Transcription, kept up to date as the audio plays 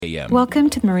a.m. Welcome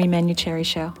to the Marie Manucherry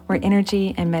Show, where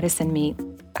energy and medicine meet.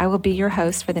 I will be your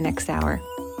host for the next hour.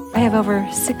 I have over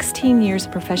 16 years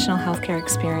of professional healthcare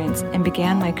experience and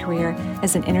began my career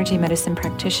as an energy medicine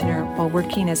practitioner while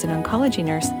working as an oncology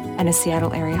nurse in a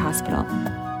Seattle area hospital.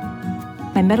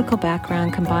 My medical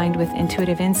background combined with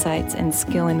intuitive insights and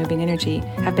skill in moving energy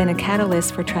have been a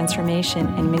catalyst for transformation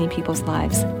in many people's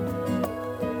lives.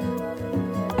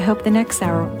 I hope the next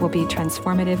hour will be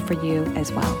transformative for you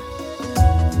as well.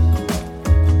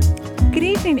 Good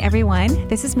evening, everyone.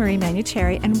 This is Marie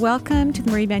Manucherry, and welcome to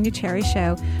the Marie Manucherry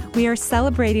Show. We are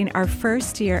celebrating our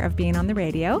first year of being on the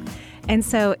radio, and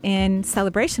so in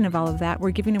celebration of all of that,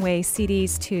 we're giving away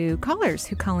CDs to callers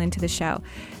who call into the show.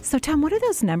 So, Tom, what are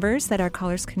those numbers that our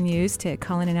callers can use to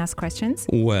call in and ask questions?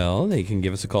 Well, they can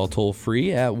give us a call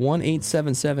toll-free at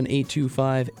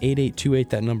 1-877-825-8828.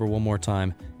 That number one more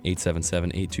time,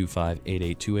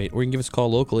 877-825-8828. Or you can give us a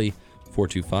call locally,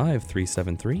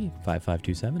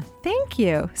 425-373-5527. Thank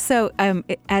you. So,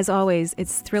 as always,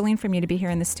 it's thrilling for me to be here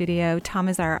in the studio. Tom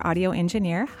is our audio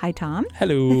engineer. Hi, Tom.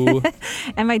 Hello.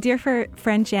 And my dear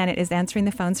friend Janet is answering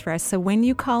the phones for us. So when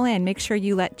you call in, make sure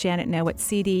you let Janet know what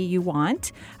CD you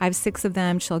want. I have 6 of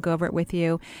them. She'll go over it with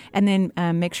you. And then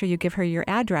make sure you give her your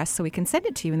address so we can send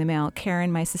it to you in the mail.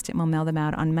 Karen, my assistant, will mail them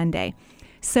out on Monday.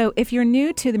 So if you're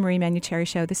new to the Marie Manucherry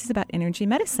Show, this is about energy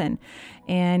medicine.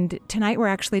 And tonight we're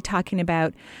actually talking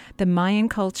about the Mayan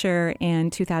culture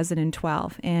and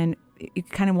 2012. And you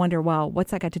kind of wonder, well, what's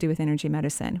that got to do with energy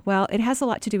medicine? Well, it has a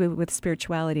lot to do with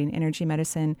spirituality, and energy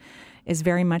medicine is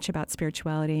very much about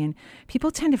spirituality. And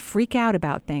people tend to freak out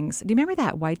about things. Do you remember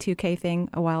that Y2K thing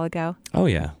a while ago? Oh,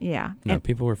 yeah. Yeah. No,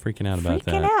 people were freaking out about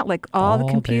that. Freaking out, like all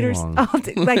the computers,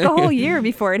 like a whole year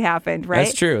before it happened, right?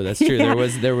 That's true. Yeah.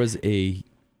 There was a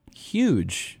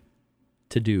huge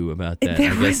to-do about that.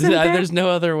 There I guess wasn't there? There's no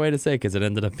other way to say it because it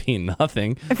ended up being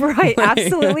nothing. Right.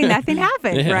 Absolutely nothing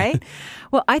happened, Yeah. right?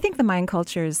 Well, I think the Mayan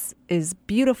culture is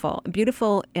beautiful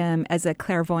as a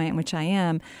clairvoyant, which I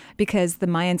am, because the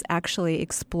Mayans actually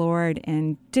explored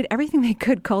and did everything they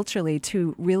could culturally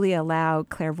to really allow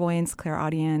clairvoyance,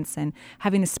 clairaudience, and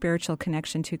having a spiritual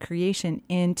connection to creation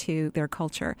into their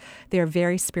culture. They are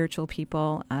very spiritual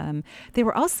people. They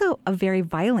were also a very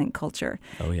violent culture.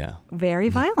 Oh, yeah. Very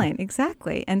violent,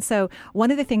 exactly. And so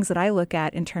one of the things that I look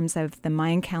at in terms of the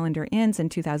Mayan calendar ends in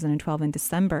 2012, in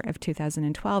December of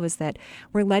 2012, is that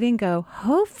we're letting go,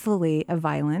 hopefully, of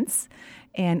violence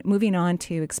and moving on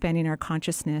to expanding our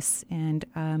consciousness and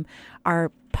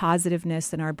our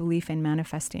positiveness and our belief in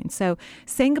manifesting. So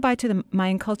saying goodbye to the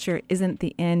Mayan culture isn't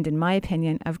the end, in my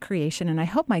opinion, of creation. And I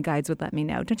hope my guides would let me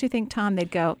know. Don't you think, Tom?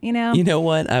 They'd go, You know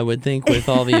what? I would think with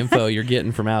all the info you're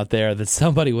getting from out there that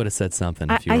somebody would have said something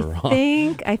if you were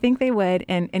wrong. I think they would.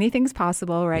 And anything's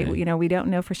possible, right? Yeah. We don't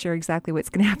know for sure exactly what's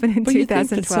going to happen in But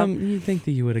 2012. you think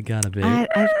that you would have got a bit. I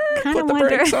kind of Put the wonder.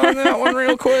 brakes on that one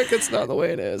real quick. It's not the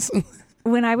way it is.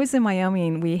 When I was in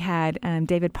Wyoming, we had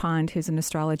David Pond, who's an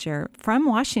astrologer from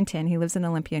Washington. He lives in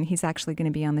Olympia, and he's actually going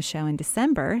to be on the show in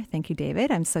December. Thank you, David.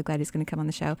 I'm so glad he's going to come on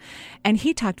the show. And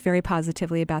he talked very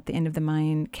positively about the end of the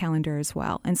Mayan calendar as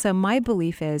well. And so my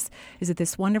belief is that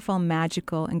this wonderful,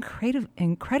 magical,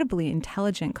 incredibly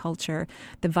intelligent culture,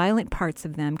 the violent parts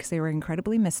of them, because they were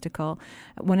incredibly mystical,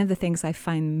 one of the things I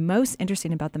find most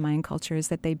interesting about the Mayan culture is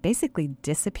that they basically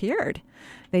disappeared.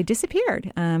 They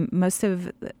disappeared. Most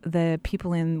of the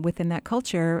people within that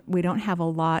culture, we don't have a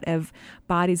lot of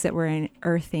bodies that were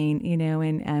unearthing,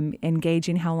 and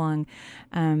engaging how long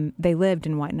they lived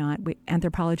and whatnot.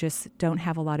 Anthropologists don't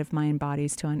have a lot of Mayan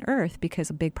bodies to unearth because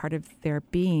a big part of their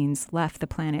beings left the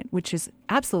planet, which is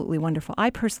absolutely wonderful. I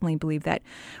personally believe that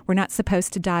we're not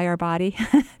supposed to die our body.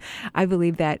 I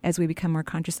believe that as we become more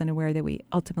conscious and aware, that we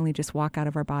ultimately just walk out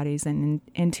of our bodies and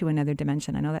into another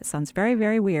dimension. I know that sounds very,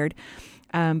 very weird.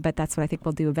 But that's what I think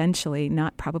we'll do eventually,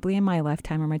 not probably in my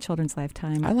lifetime or my children's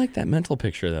lifetime. I like that mental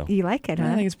picture, though. You like it, huh?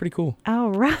 I think it's pretty cool. Oh,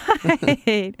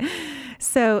 right.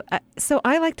 So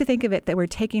I like to think of it that we're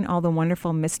taking all the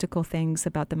wonderful mystical things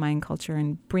about the Mayan culture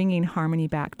and bringing harmony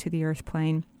back to the earth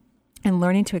plane and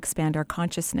learning to expand our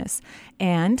consciousness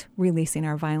and releasing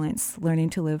our violence,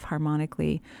 learning to live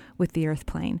harmonically with the earth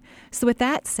plane. So with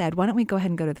that said, why don't we go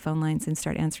ahead and go to the phone lines and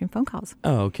start answering phone calls?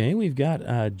 Oh, okay. We've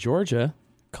got Georgia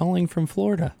calling from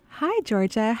Florida. Hi,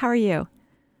 Georgia. How are you?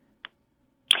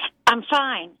 I'm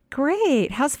fine.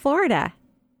 Great. How's Florida?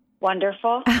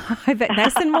 Wonderful. I bet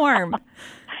nice and warm.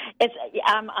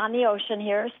 I'm on the ocean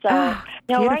here, so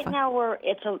beautiful. right now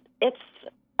it's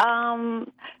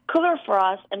cooler for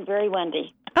us and very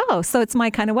windy. Oh, so it's my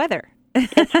kind of weather.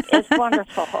 It's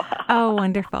wonderful. Oh,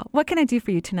 wonderful. What can I do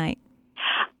for you tonight?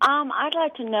 I'd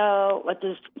like to know what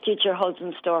the future holds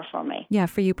in store for me. Yeah,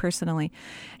 for you personally.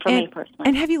 Me personally.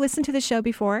 And have you listened to the show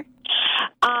before?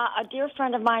 A dear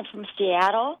friend of mine from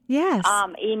Seattle Yes.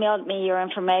 emailed me your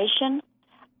information,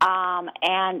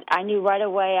 and I knew right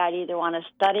away I'd either want to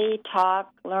study,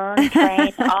 talk, learn,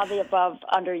 train, all the above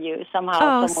under you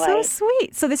somehow, some way. Oh, so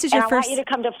sweet. So this is your and first... I want you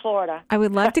to come to Florida. I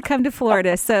would love to come to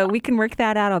Florida, so we can work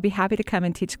that out. I'll be happy to come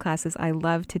and teach classes. I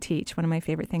love to teach, one of my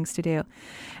favorite things to do.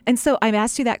 And so I've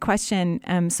asked you that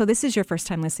question. So this is your first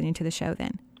time listening to the show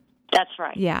then? That's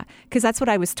right. Yeah, because that's what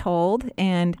I was told,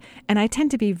 and I tend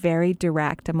to be very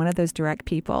direct. I'm one of those direct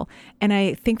people, and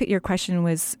I think that your question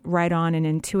was right on, an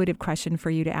intuitive question for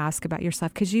you to ask about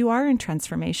yourself, because you are in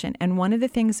transformation, and one of the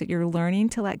things that you're learning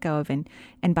to let go of, and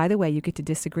by the way, you get to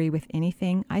disagree with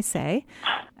anything I say,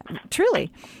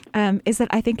 truly, is that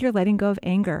I think you're letting go of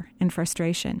anger and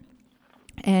frustration,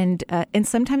 and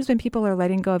sometimes when people are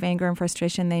letting go of anger and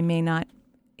frustration, they may not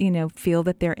feel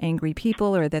that they're angry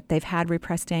people or that they've had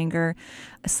repressed anger.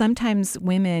 Sometimes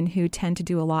women who tend to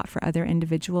do a lot for other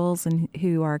individuals and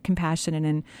who are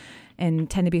compassionate and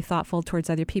tend to be thoughtful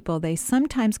towards other people, they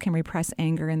sometimes can repress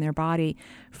anger in their body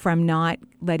from not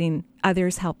letting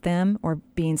others help them or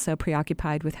being so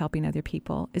preoccupied with helping other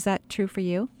people. Is that true for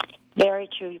you? Very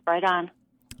true. Right on.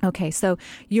 Okay, so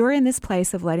you're in this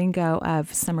place of letting go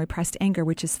of some repressed anger,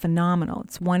 which is phenomenal.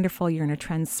 It's wonderful. You're in a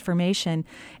transformation.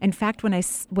 In fact, when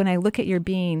I look at your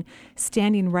being,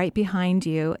 standing right behind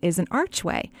you is an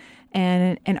archway.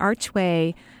 And an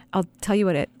archway, I'll tell you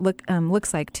what it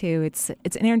looks like too. It's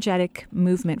an energetic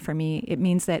movement for me. It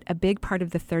means that a big part of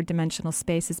the third dimensional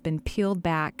space has been peeled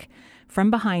back from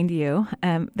behind you.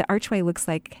 The archway looks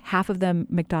like half of the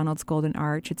McDonald's Golden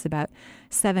Arch. It's about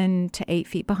 7 to 8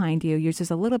 feet behind you. Yours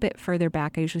is a little bit further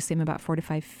back. I usually see them about 4 to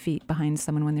 5 feet behind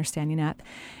someone when they're standing up.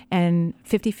 And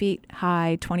 50 feet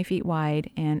high, 20 feet wide,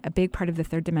 and a big part of the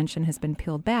third dimension has been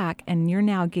peeled back, and you're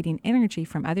now getting energy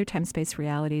from other time-space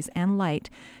realities and light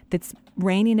that's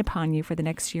raining upon you for the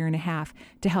next year and a half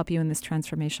to help you in this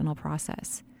transformational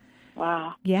process.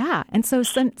 Wow. Yeah. And so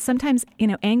sometimes,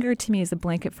 anger to me is a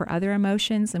blanket for other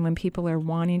emotions. And when people are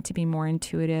wanting to be more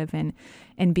intuitive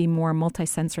and be more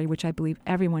multisensory, which I believe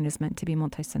everyone is meant to be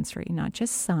multisensory, not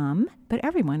just some, but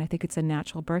everyone. I think it's a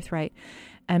natural birthright.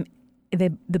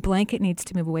 The blanket needs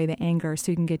to move away the anger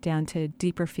so you can get down to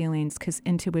deeper feelings, because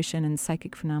intuition and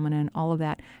psychic phenomena and all of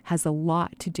that has a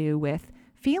lot to do with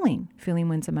feeling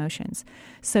one's emotions.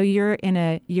 So you're in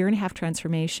a 1.5-year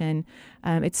transformation.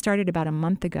 It started about a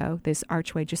month ago. This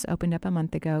archway just opened up a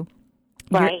month ago.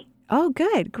 Right. Oh,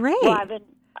 good. Great. Well,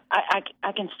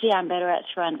 I can see I'm better at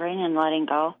surrendering and letting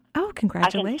go. Oh,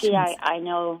 congratulations. I can see I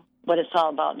know what it's all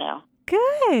about now.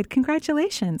 Good.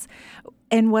 Congratulations.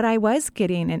 And what I was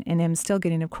getting, and am still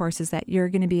getting, of course, is that you're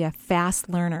going to be a fast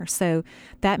learner. So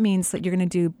that means that you're going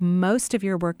to do most of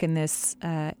your work in this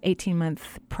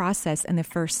 18-month process in the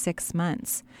first 6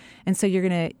 months. And so you're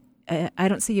going to, I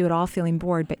don't see you at all feeling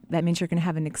bored, but that means you're going to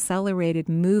have an accelerated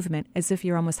movement as if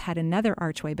you almost had another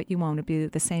archway, but you won't. It'll be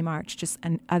the same arch, just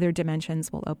other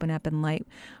dimensions will open up and light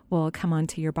will come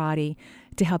onto your body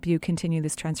to help you continue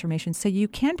this transformation. So you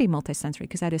can be multisensory,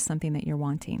 because that is something that you're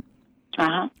wanting.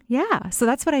 Uh-huh. Yeah, so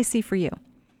that's what I see for you.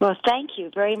 Well, thank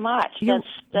you very much. You're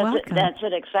welcome. That's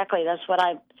it exactly. That's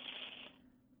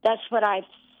what I've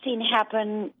seen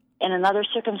happen in another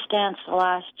circumstance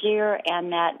last year,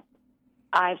 and that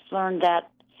I've learned that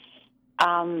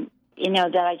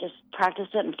that I just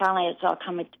practiced it, and finally it's all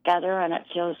coming together, and it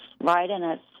feels right,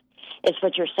 and it's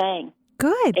what you're saying.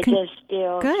 Good. It just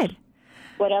feels good.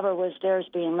 Whatever was there is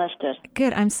being lifted.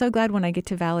 Good. I'm so glad when I get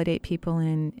to validate people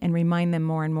and remind them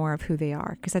more and more of who they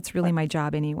are, because that's really my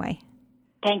job anyway.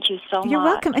 Thank you so much. You're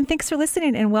welcome, and thanks for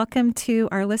listening, and welcome to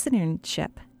our listenership.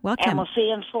 Welcome. And we'll see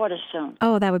you in Florida soon.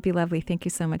 Oh, that would be lovely. Thank you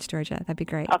so much, Georgia. That'd be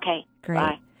great. Okay. Great.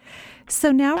 Bye.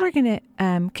 So now we're going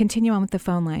to continue on with the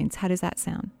phone lines. How does that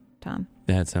sound, Tom?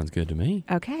 That sounds good to me.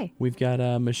 Okay. We've got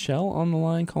Michelle on the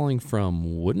line calling from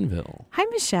Woodinville. Hi,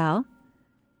 Michelle.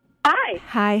 Hi.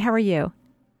 Hi, how are you?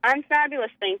 I'm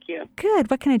fabulous, thank you. Good.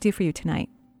 What can I do for you tonight?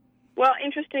 Well,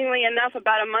 interestingly enough,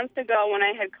 about a month ago when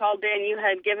I had called in, you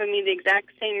had given me the exact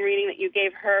same reading that you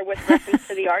gave her with reference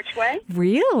to the archway.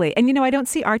 Really? And I don't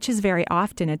see arches very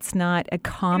often. It's not a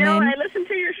common... When I listened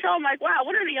to your show, I'm like, wow,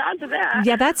 what are the odds of that?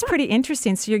 Yeah, that's pretty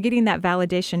interesting. So you're getting that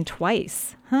validation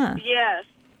twice, huh? Yes.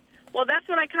 Well, that's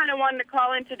what I kind of wanted to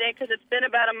call in today, because it's been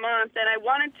about a month, and I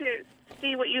wanted to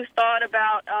see what you thought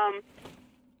about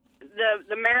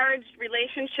the marriage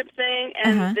relationship thing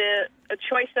and a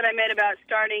choice that I made about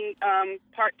starting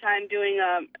part-time doing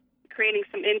creating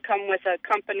some income with a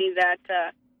company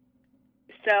that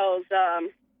sells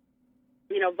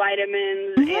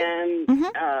vitamins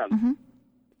and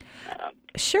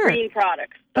sure. green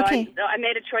products. So Okay. I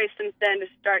made a choice since then to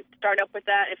start up with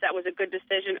that, if that was a good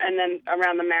decision, and then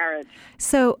around the marriage.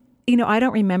 So, I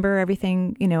don't remember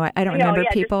everything. I don't remember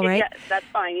people, right? Yeah, that's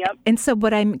fine. Yep. And so,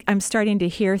 but I'm starting to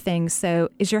hear things. So,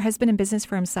 is your husband in business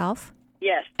for himself?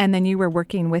 Yes. And then you were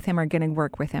working with him or going to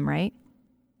work with him, right?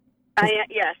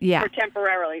 Yes. Yeah. For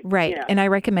temporarily. Right. Yeah. And I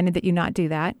recommended that you not do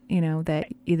that, that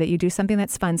you do something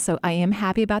that's fun. So I am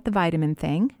happy about the vitamin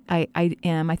thing. I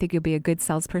am. I think you'll be a good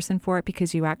salesperson for it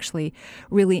because you actually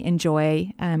really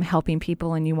enjoy helping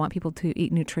people and you want people to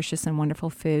eat nutritious and wonderful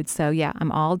food. So yeah,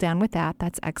 I'm all down with that.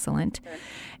 That's excellent. Okay.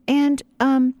 And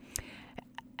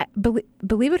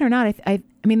believe it or not, I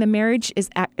mean, the marriage is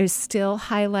still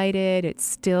highlighted. It's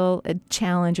still a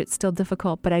challenge. It's still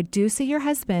difficult. But I do see your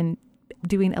husband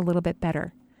doing a little bit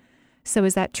better. So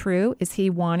is that true? Is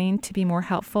he wanting to be more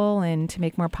helpful and to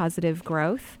make more positive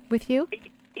growth with you?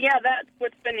 Yeah, that's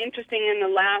what's been interesting in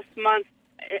the last month.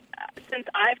 Since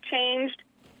I've changed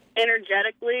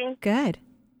energetically, good.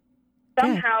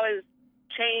 Somehow is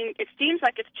change. It seems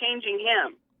like it's changing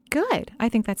him. Good. I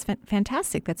think that's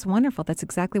fantastic. That's wonderful. That's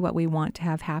exactly what we want to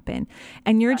have happen.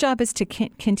 And your job is to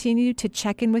continue to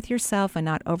check in with yourself and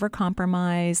not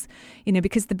overcompromise,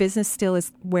 because the business still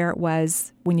is where it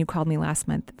was when you called me last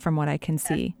month, from what I can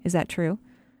see. Is that true?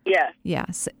 Yes.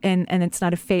 Yes. And it's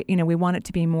not we want it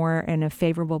to be more in a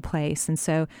favorable place. And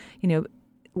so,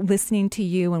 listening to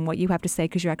you and what you have to say,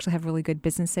 because you actually have really good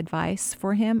business advice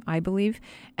for him, I believe.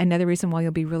 Another reason why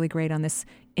you'll be really great on this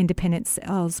independent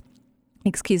sales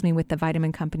with the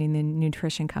vitamin company and the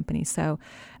nutrition company. So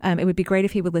it would be great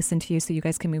if he would listen to you so you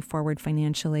guys can move forward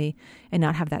financially and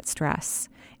not have that stress.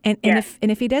 And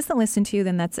if he doesn't listen to you,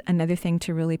 then that's another thing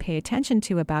to really pay attention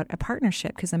to about a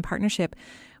partnership, because in partnership,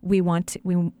 we want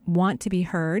to be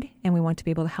heard and we want to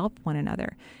be able to help one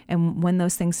another. And when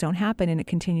those things don't happen and it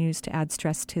continues to add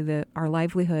stress to our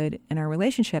livelihood and our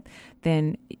relationship,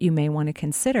 then you may want to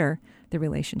consider the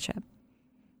relationship.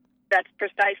 That's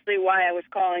precisely why I was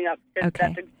calling up.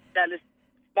 Okay. That is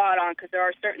spot on, because there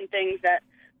are certain things that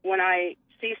when I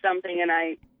see something and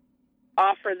I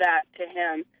offer that to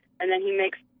him and then he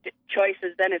makes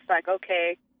choices, then it's like,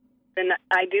 okay, then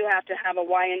I do have to have a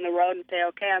why in the road and say,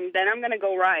 okay, then I'm going to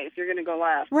go right if you're going to go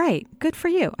left. Right. Good for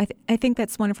you. I think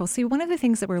that's wonderful. See, one of the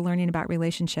things that we're learning about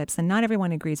relationships, and not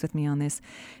everyone agrees with me on this,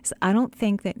 is I don't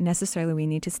think that necessarily we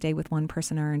need to stay with one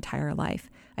person our entire life.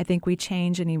 I think we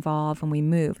change and evolve and we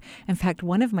move. In fact,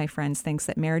 one of my friends thinks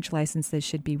that marriage licenses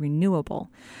should be renewable,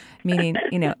 meaning,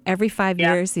 every 5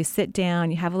 years you sit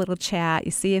down, you have a little chat,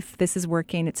 you see if this is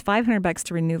working. It's $500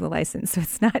 to renew the license, so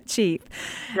it's not cheap.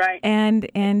 Right. And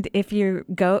if you're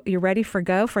ready for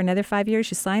another 5 years,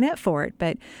 you sign up for it.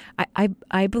 But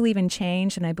I believe in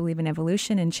change and I believe in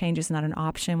evolution, and change is not an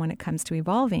option when it comes to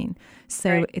evolving.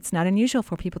 So It's not unusual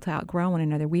for people to outgrow one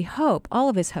another. We hope, all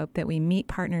of us hope, that we meet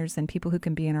partners and people who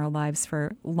can be in our lives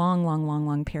for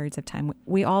long periods of time.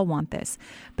 We all want this,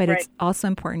 but It's also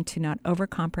important to not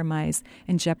overcompromise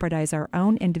and jeopardize our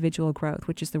own individual growth,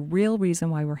 which is the real reason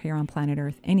why we're here on planet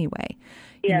Earth anyway.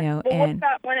 Yeah. What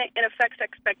about when it affects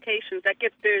expectations?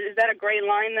 Is that a gray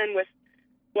line then with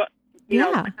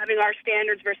having our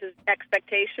standards versus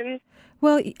expectations?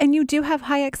 Well, and you do have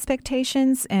high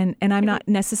expectations, and I'm not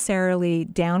necessarily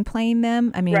downplaying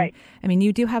them. I mean,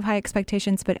 you do have high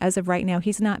expectations, but as of right now,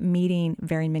 he's not meeting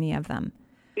very many of them.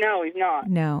 No, he's not.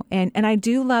 No, and I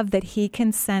do love that he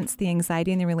can sense the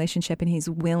anxiety in the relationship, and he's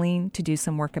willing to do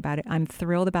some work about it. I'm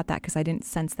thrilled about that because I didn't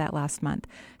sense that last month.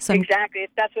 So exactly,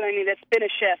 that's what I mean. It's been a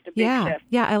shift, a big shift.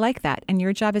 Yeah, I like that. And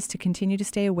your job is to continue to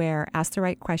stay aware, ask the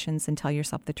right questions, and tell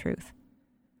yourself the truth.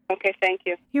 Okay, thank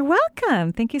you. You're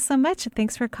welcome. Thank you so much.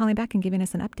 Thanks for calling back and giving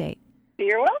us an update.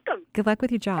 You're welcome. Good luck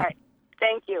with your job. All right.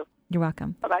 Thank you. You're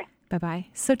welcome. Bye-bye. Bye-bye.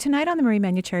 So tonight on the Marie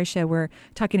Manuchehri Show, we're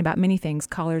talking about many things.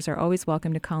 Callers are always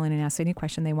welcome to call in and ask any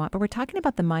question they want, but we're talking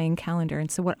about the Mayan calendar. And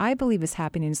so what I believe is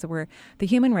happening is that we're, the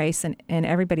human race, and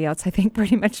everybody else I think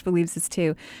pretty much believes this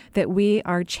too, that we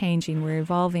are changing, we're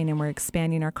evolving, and we're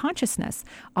expanding our consciousness.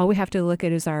 All we have to look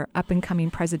at is our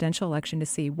up-and-coming presidential election to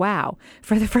see, wow,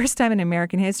 for the first time in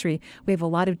American history, we have a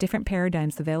lot of different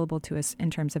paradigms available to us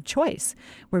in terms of choice.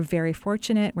 We're very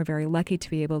fortunate, we're very lucky to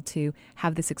be able to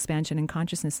have this expansion in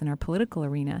consciousness in our political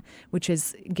arena, which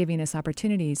is giving us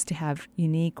opportunities to have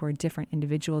unique or different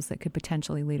individuals that could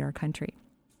potentially lead our country.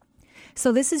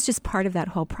 So this is just part of that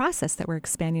whole process that we're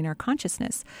expanding our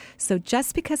consciousness. So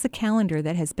just because the calendar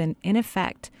that has been in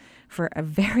effect for a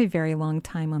very, very long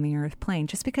time on the earth plane,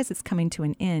 just because it's coming to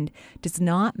an end, does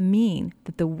not mean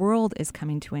that the world is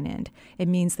coming to an end. It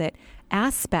means that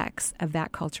aspects of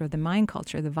that culture, the Mayan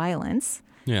culture, the violence,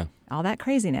 all that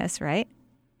craziness, right?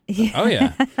 Yeah. Oh,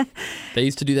 yeah. They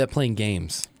used to do that playing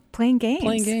games. Playing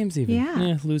games even.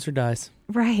 Yeah. Loser dies.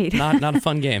 Right. Not a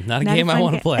fun game. Not a game I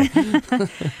want to play.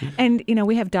 And,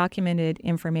 we have documented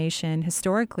information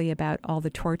historically about all the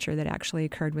torture that actually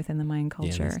occurred within the Mayan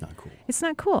culture. Yeah, that's not cool. It's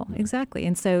not cool. No. Exactly.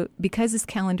 And so because this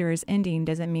calendar is ending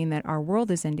doesn't mean that our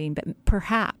world is ending, but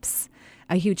perhaps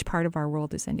a huge part of our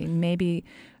world is ending. Maybe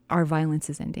our violence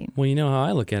is ending. Well, how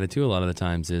I look at it, too, a lot of the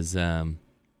times is,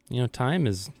 time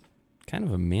is kind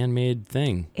of a man-made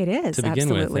thing. It is, to begin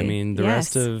absolutely. with. I mean, the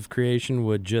rest of creation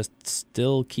would just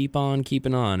still keep on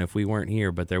keeping on if we weren't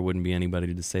here, but there wouldn't be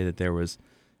anybody to say that there was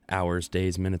hours,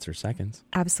 days, minutes, or seconds.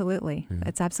 Absolutely.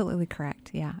 That's absolutely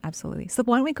correct. Yeah, absolutely. So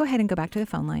why don't we go ahead and go back to the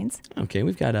phone lines? Okay,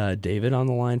 we've got David on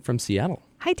the line from Seattle.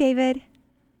 Hi, David.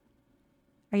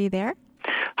 Are you there?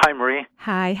 Hi, Marie.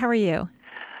 Hi, how are you?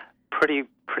 Pretty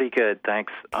good,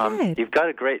 thanks. Good. You've got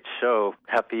a great show.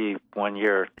 Happy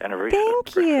 1-year anniversary.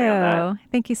 Thank you.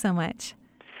 Thank you so much.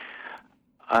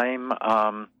 I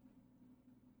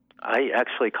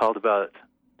actually called about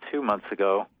 2 months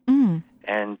ago, and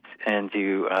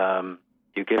you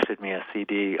gifted me a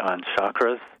CD on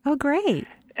chakras. Oh, great.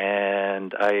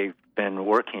 And I've been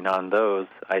working on those.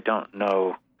 I don't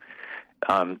know.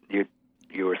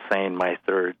 You were saying my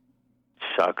third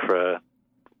chakra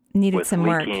needed was some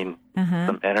work. Leaking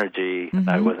some energy. Mm-hmm.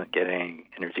 I wasn't getting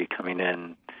energy coming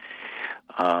in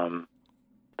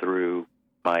through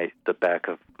the back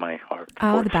of my heart.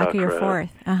 Oh, the back chakra, of your fourth.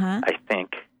 I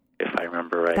think, if I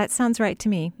remember right. That sounds right to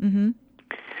me. Mm-hmm.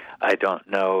 I don't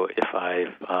know if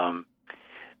I've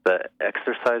the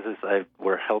exercises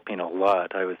were helping a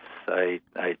lot. I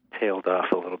tailed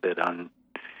off a little bit on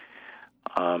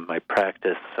my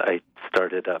practice. I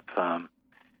started up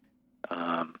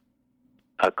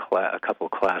a couple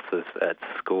classes at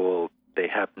school. They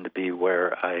happened to be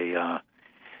where I'd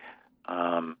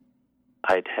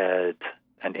had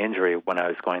an injury when I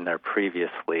was going there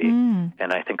previously,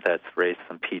 and I think that's raised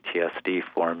some PTSD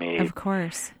for me. Of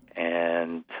course.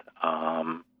 And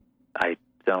I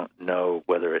don't know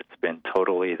whether it's been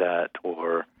totally that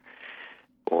or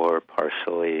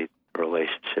partially the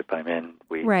relationship I'm in.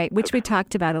 Which we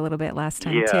talked about a little bit last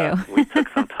time, too. Yeah, we took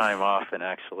some time off and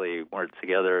actually weren't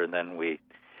together, and then we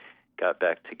got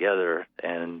back together,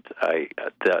 and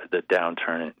the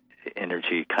downturn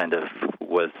energy kind of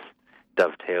was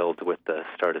dovetailed with the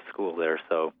start of school there,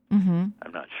 so I'm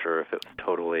not sure if it was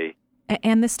totally...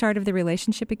 And the start of the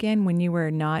relationship again, when you were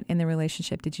not in the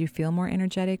relationship, did you feel more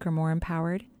energetic or more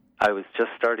empowered? I was just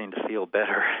starting to feel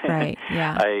better. Right,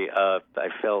 yeah. I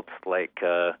felt like...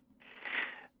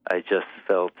 I just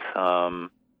felt a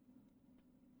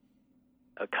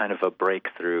kind of a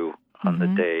breakthrough on the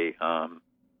day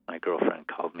my girlfriend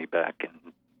called me back,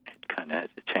 and it kind of had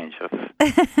a change of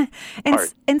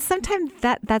heart. And sometimes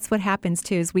that's what happens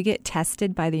too, is we get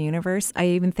tested by the universe. I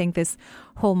even think this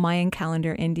whole Mayan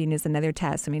calendar ending is another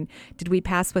test. I mean, did we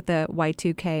pass with the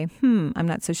Y2K? I'm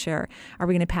not so sure. Are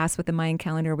we going to pass with the Mayan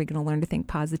calendar? Are we going to learn to think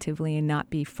positively and not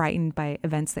be frightened by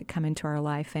events that come into our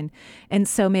life? And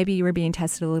so maybe you were being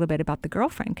tested a little bit about the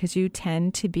girlfriend, because you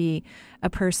tend to be a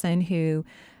person who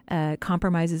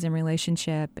compromises in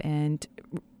relationship, and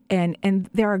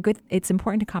there are it's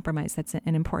important to compromise. That's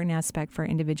an important aspect for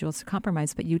individuals to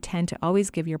compromise, but you tend to always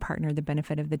give your partner the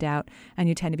benefit of the doubt, and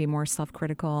you tend to be more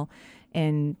self-critical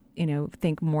and,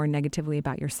 think more negatively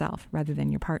about yourself rather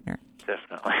than your partner.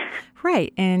 Definitely.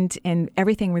 Right. And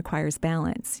everything requires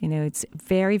balance. It's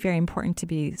very, very important to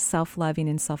be self-loving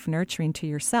and self-nurturing to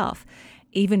yourself,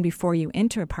 even before you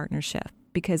enter a partnership,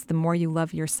 because the more you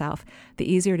love yourself,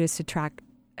 the easier it is to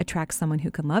attract someone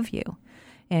who can love you.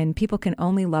 And people can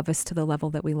only love us to the level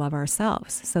that we love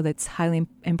ourselves. So that's highly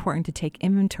important to take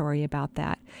inventory about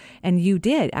that. And you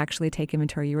did actually take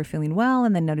inventory. You were feeling well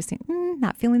and then noticing,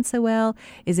 not feeling so well.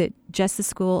 Is it just the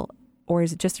school, or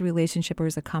is it just a relationship, or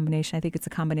is it a combination? I think it's a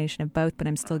combination of both, but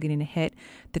I'm still getting a hit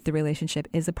that the relationship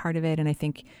is a part of it. And I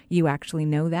think you actually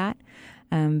know that.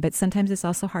 But sometimes it's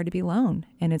also hard to be alone.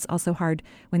 And it's also hard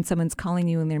when someone's calling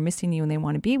you and they're missing you and they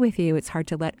want to be with you. It's hard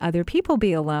to let other people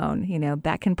be alone.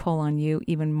 That can pull on you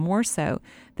even more so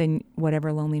than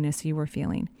whatever loneliness you were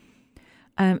feeling.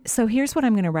 So here's what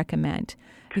I'm going to recommend,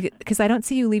 because I don't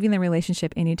see you leaving the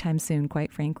relationship anytime soon,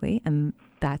 quite frankly, and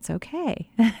that's okay.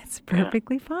 It's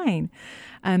perfectly fine.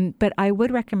 But I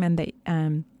would recommend that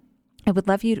I would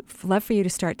love for you to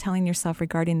start telling yourself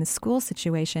regarding the school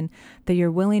situation that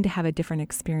you're willing to have a different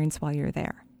experience while you're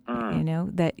there.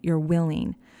 That you're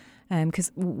willing.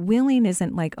 Because willing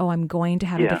isn't like, oh, I'm going to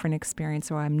have a different experience,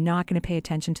 or I'm not going to pay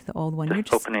attention to the old one. You're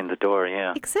just opening the door,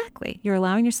 yeah. Exactly. You're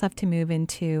allowing yourself to move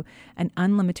into an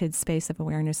unlimited space of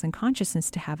awareness and consciousness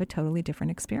to have a totally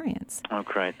different experience. Oh,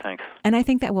 great. Thanks. And I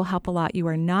think that will help a lot. You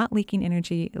are not leaking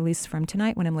energy, at least from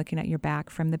tonight when I'm looking at your back,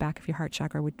 from the back of your heart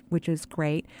chakra, which is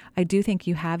great. I do think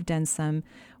you have done some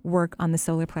work on the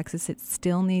solar plexus. It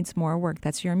still needs more work.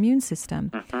 That's your immune system.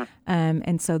 Mm-hmm.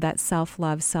 And so that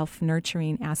self-love,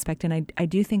 self-nurturing aspect. And I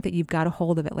do think that you've got a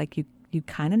hold of it, like you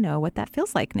kind of know what that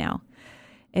feels like now.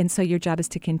 And so your job is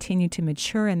to continue to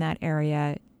mature in that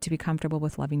area to be comfortable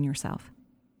with loving yourself.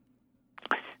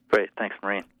 Great. Thanks,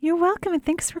 Maureen. You're welcome, and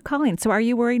thanks for calling. So are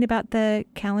you worried about the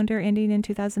calendar ending in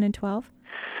 2012?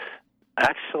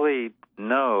 Actually,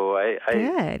 no.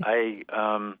 Good.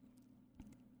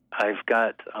 I've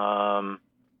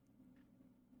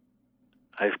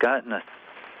gotten a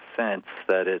sense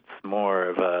that it's more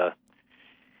of a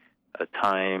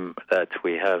time that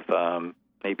we have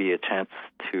maybe a chance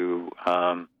to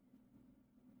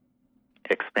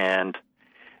expand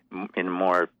in a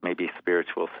more maybe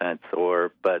spiritual sense,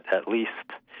 but at least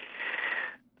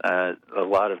a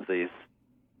lot of these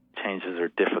changes are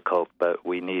difficult, but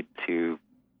we need to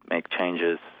make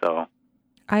changes. So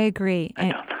I agree.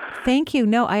 And thank you.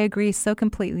 No, I agree so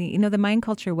completely. You know, the Mayan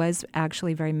culture was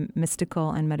actually very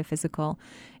mystical and metaphysical,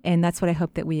 and that's what I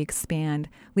hope that we expand.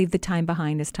 Leave the time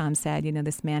behind, as Tom said, you know,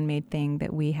 this man-made thing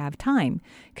that we have time.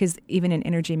 Because even in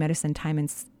energy medicine, time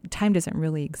doesn't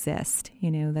really exist.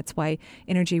 You know, that's why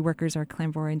energy workers or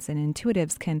clairvoyants and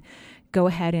intuitives can go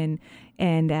ahead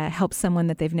and help someone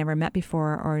that they've never met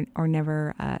before or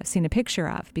never seen a picture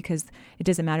of, because it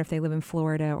doesn't matter if they live in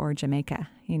Florida or Jamaica,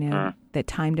 you know, that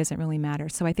time doesn't really matter.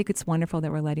 So I think it's wonderful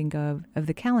that we're letting go of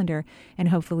the calendar and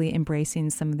hopefully embracing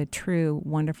some of the true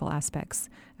wonderful aspects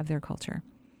of their culture.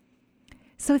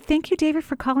 So thank you, David,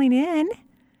 for calling in,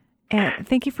 and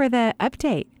thank you for the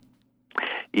update.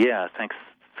 Yeah, thanks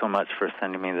so much for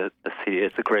sending me the CD.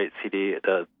 It's a great CD.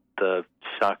 The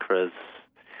chakras,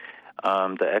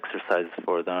 the exercises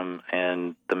for them,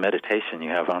 and the meditation you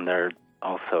have on there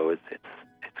also. It's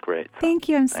great. So, thank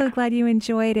you. I'm so glad you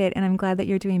enjoyed it, and I'm glad that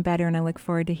you're doing better, and I look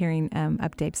forward to hearing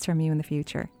updates from you in the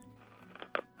future.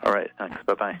 All right. Thanks.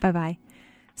 Bye-bye. Bye-bye.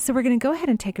 So we're going to go ahead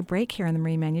and take a break here on the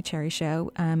Marie Manuchehri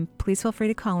Show. Please feel free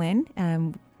to call in.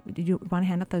 Do you want to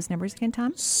hand out those numbers again,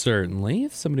 Tom? Certainly.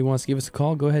 If somebody wants to give us a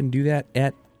call, go ahead and do that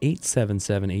at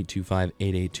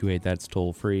 877-825-8828. That's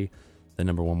toll free. The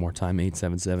number one more time,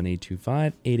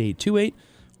 877-825-8828. Or you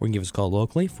can give us a call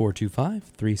locally,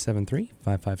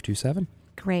 425-373-5527.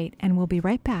 Great. And we'll be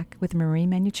right back with the Marie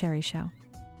Manuchehri Show.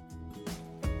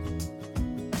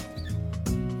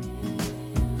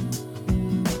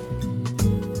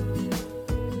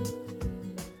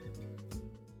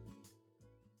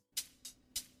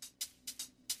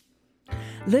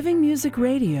 Living Music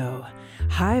Radio,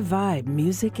 high vibe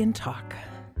music and talk.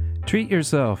 Treat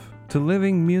yourself to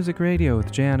Living Music Radio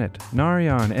with Janet,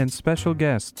 Narayan, and special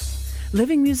guests.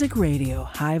 Living Music Radio,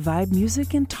 high vibe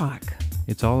music and talk.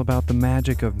 It's all about the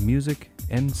magic of music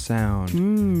and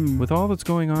sound. With all that's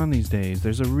going on these days,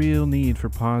 there's a real need for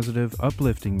positive,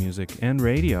 uplifting music and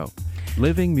radio.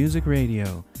 Living Music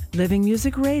Radio. Living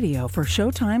Music Radio. For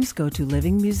showtimes, go to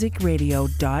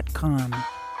livingmusicradio.com.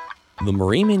 The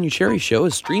Marie Manuchehri Show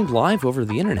is streamed live over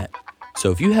the internet. So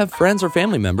if you have friends or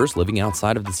family members living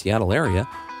outside of the Seattle area,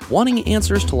 wanting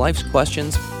answers to life's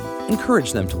questions,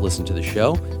 encourage them to listen to the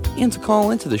show and to call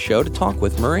into the show to talk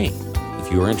with Marie.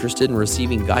 If you are interested in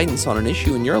receiving guidance on an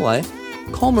issue in your life,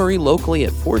 call Marie locally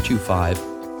at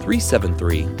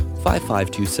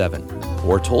 425-373-5527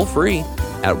 or toll free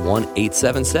at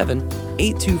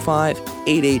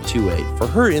 1-877-825-8828 for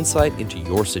her insight into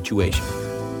your situation.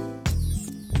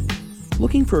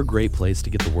 Looking for a great place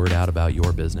to get the word out about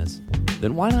your business?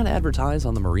 Then why not advertise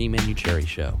on the Marie Manuchehri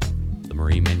Show? The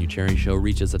Marie Manuchehri Show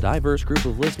reaches a diverse group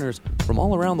of listeners from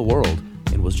all around the world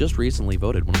and was just recently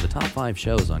voted one of the top 5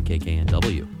 shows on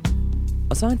KKNW.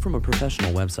 Aside from a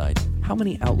professional website, how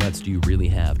many outlets do you really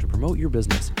have to promote your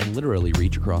business and literally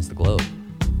reach across the globe?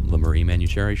 The Marie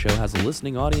Manuchehri Show has a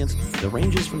listening audience that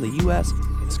ranges from the U.S.,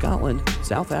 Scotland,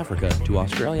 South Africa to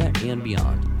Australia and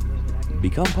beyond.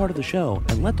 Become part of the show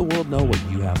and let the world know what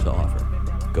you have to offer.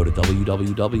 Go to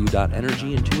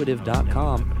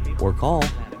www.energyintuitive.com or call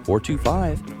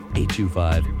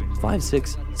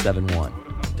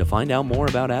 425-825-5671 to find out more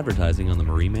about advertising on the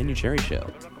Marie Manuchehri Show.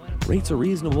 Rates are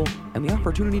reasonable and the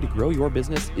opportunity to grow your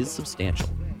business is substantial.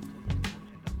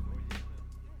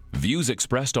 Views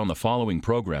expressed on the following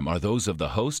program are those of the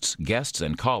hosts, guests,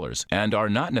 and callers, and are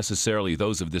not necessarily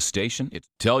those of this station.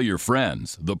 Tell your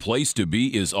friends. The place to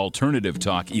be is Alternative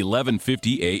Talk,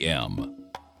 1150 AM.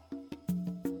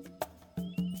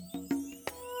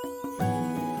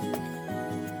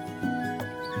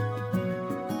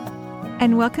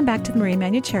 And welcome back to the Marie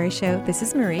Manuchehri Show. This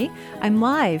is Marie. I'm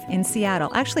live in Seattle,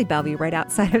 actually Bellevue, right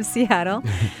outside of Seattle.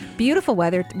 Beautiful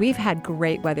weather. We've had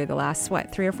great weather the last,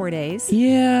 3 or 4 days?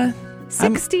 Yeah.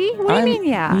 60? What do you mean,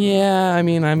 yeah? Yeah,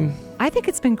 I think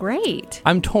it's been great.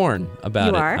 I'm torn about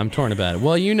it. You are? I'm torn about it.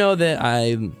 Well, you know that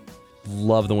I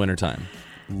love the wintertime.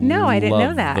 No, I didn't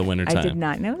know that. The wintertime. I did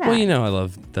not know that. Well, you know I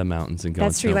love the mountains and going snowboarding.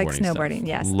 That's true, you like snowboarding,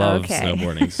 yes. Love okay.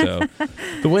 snowboarding. So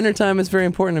the wintertime is very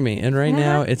important to me. And right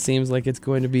now, it seems like it's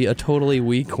going to be a totally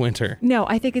weak winter. No,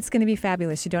 I think it's going to be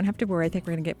fabulous. You don't have to worry. I think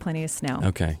we're going to get plenty of snow.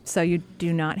 Okay. So you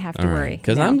do not have to worry.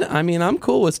 Because I'm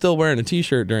cool with still wearing a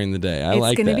t-shirt during the day. I like that.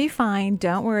 It's going to be fine.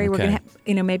 Don't worry. Okay. We're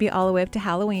going to maybe all the way up to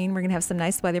Halloween. We're going to have some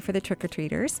nice weather for the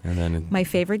trick-or-treaters. And then my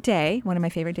favorite day, one of my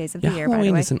favorite days of the year, by the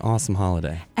Halloween way. is an awesome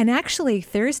holiday. And actually,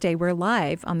 Thursday, we're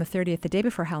live on the 30th, the day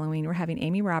before Halloween. We're having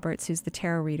Amy Roberts, who's the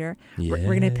tarot reader. Yeah.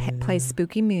 We're going to play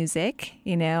spooky music,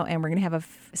 and we're going to have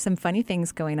some funny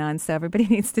things going on. So everybody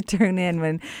needs to tune in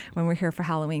when we're here for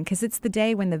Halloween, because it's the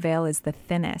day when the veil is the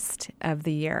thinnest of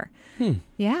the year.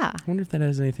 Yeah. I wonder if that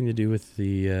has anything to do with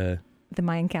the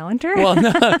Mayan calendar? Well,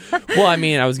 no. Well,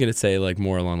 I was going to say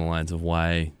more along the lines of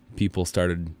why people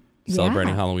started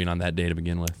celebrating Halloween on that day to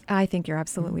begin with. I think you're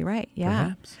absolutely right. Yeah.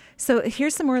 Perhaps. So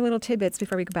here's some more little tidbits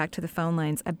before we go back to the phone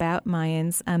lines about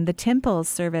Mayans. The temples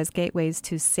serve as gateways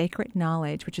to sacred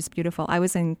knowledge, which is beautiful. I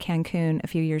was in Cancun a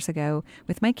few years ago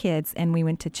with my kids, and we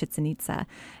went to Chichen Itza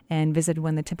and visited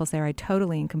one of the temples there. I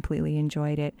totally and completely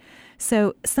enjoyed it.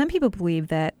 So some people believe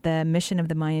that the mission of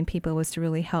the Mayan people was to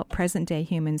really help present-day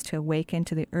humans to awaken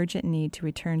to the urgent need to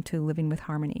return to living with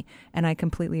harmony. And I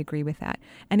completely agree with that.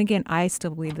 And again, I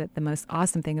still believe that the most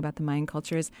awesome thing about the Mayan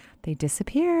culture is they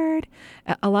disappeared.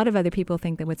 A lot of other people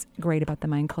think that what's great about the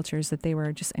Mayan culture is that they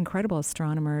were just incredible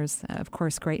astronomers, of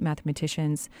course, great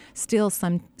mathematicians. Still,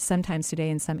 sometimes today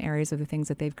in some areas of the things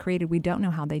that they've created, we don't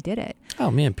know how they did it. Oh,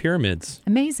 man, pyramids.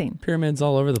 Amazing. Pyramids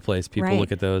all over the place. People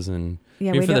look at those and...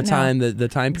 Yeah, for the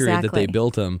time period that they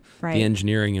built them, right. The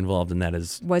engineering involved in that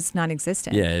was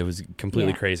non-existent. Yeah, it was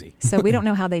completely crazy. So we don't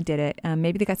know how they did it.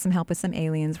 Maybe they got some help with some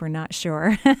aliens. We're not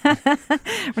sure.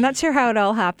 We're not sure how it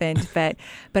all happened, but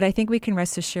I think we can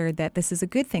rest assured that this is a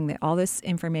good thing, that all this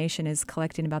information is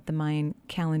collected about the Mayan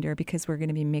calendar, because we're going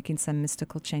to be making some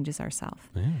mystical changes ourselves.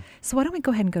 Yeah. So why don't we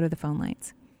go ahead and go to the phone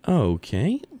lines?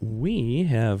 Okay, we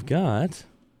have got...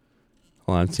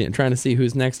 Well, I'm trying to see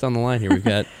who's next on the line here. We've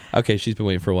got, okay, she's been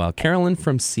waiting for a while. Carolyn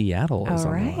from Seattle is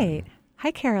on the line.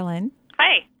 Hi, Carolyn.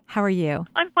 Hi. How are you?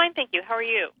 I'm fine, thank you. How are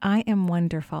you? I am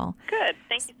wonderful. Good.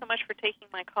 Thank you so much for taking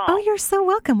my call. Oh, you're so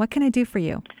welcome. What can I do for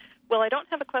you? Well, I don't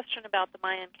have a question about the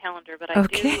Mayan calendar, but I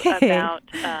do about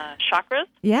chakras.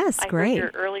 Yes, great. I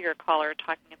heard your earlier caller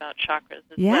talking about chakras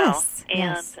as well. Yes.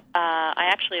 And I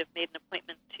actually have made an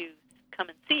appointment to come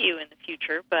and see you in the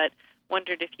future, but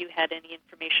wondered if you had any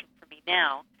information for me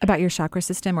now. About your chakra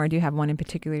system, or do you have one in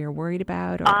particular you're worried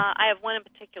about? Or? I have one in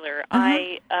particular.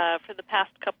 I, for the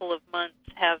past couple of months,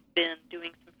 have been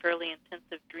doing some fairly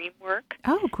intensive dream work.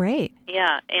 Oh, great.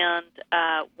 Yeah, and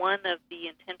one of the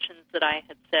intentions that I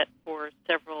had set for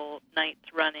several nights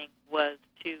running was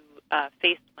to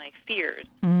face my fears.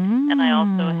 And I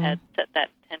also had set that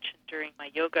intention during my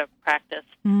yoga practice.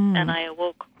 And I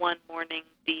awoke one morning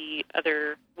the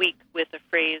other week with a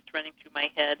phrase running through my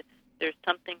head: there's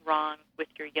something wrong with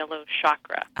your yellow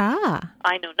chakra.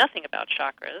 I know nothing about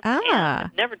chakras, and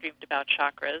I've never dreamed about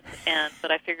chakras,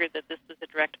 but I figured that this was a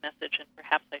direct message, and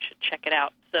perhaps I should check it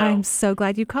out. So I'm so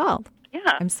glad you called. Yeah,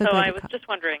 I'm so glad I was just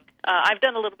wondering. I've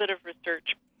done a little bit of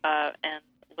research and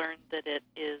learned that it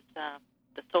is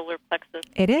the solar plexus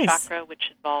chakra,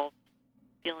 which involves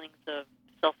feelings of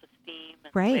self-esteem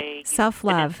and the way you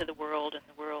self-love fit into the world, and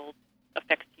the world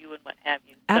affects you and what have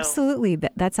you. Absolutely.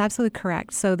 That's absolutely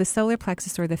correct. So the solar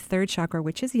plexus, or the third chakra,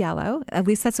 which is yellow, at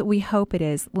least that's what we hope it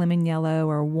is, lemon yellow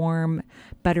or warm,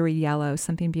 buttery yellow,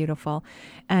 something beautiful.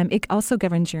 It also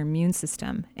governs your immune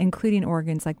system, including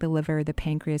organs like the liver, the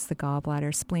pancreas, the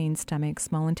gallbladder, spleen, stomach,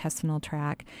 small intestinal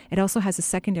tract. It also has a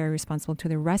secondary responsible to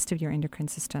the rest of your endocrine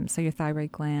system, so your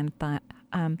thyroid gland,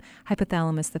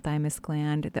 hypothalamus, the thymus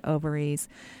gland, the ovaries.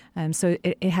 So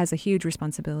it has a huge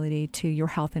responsibility to your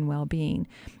health and well-being.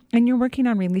 And you're working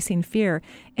on releasing fear.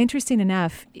 Interesting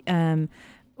enough,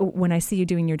 when I see you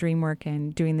doing your dream work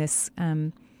and doing this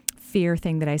fear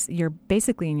thing, you're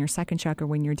basically in your second chakra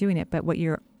when you're doing it. But what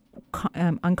you're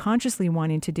unconsciously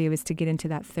wanting to do is to get into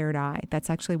that third eye. That's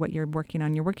actually what you're working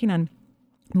on. You're working on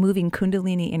moving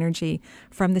Kundalini energy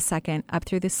from the second up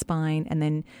through the spine and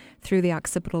then through the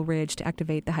occipital ridge to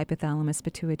activate the hypothalamus,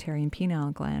 pituitary, and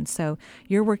pineal gland. So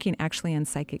you're working actually on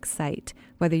psychic sight,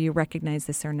 whether you recognize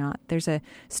this or not. There's a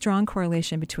strong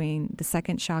correlation between the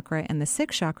second chakra and the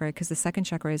sixth chakra, because the second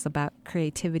chakra is about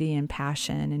creativity and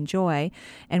passion and joy.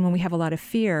 And when we have a lot of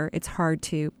fear, it's hard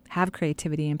to have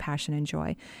creativity and passion and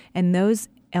joy. And those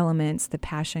elements, the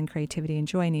passion, creativity, and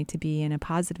joy, need to be in a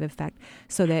positive effect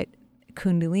so that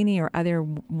Kundalini or other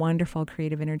wonderful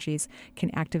creative energies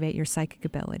can activate your psychic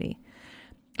ability.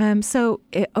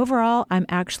 Overall, I'm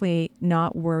actually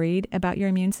not worried about your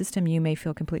immune system. You may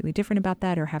feel completely different about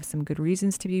that or have some good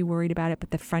reasons to be worried about it,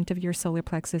 but the front of your solar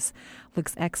plexus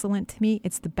looks excellent to me.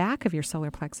 It's the back of your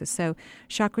solar plexus. So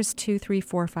chakras 2, 3,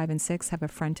 4, 5, and 6 have a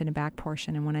front and a back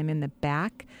portion. And when I'm in the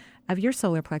back of your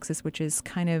solar plexus, which is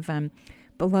kind of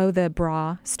below the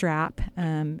bra strap,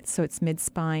 so it's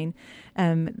mid-spine,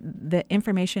 the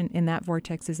information in that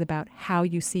vortex is about how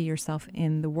you see yourself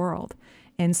in the world.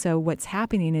 And so what's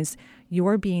happening is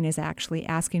your being is actually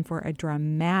asking for a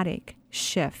dramatic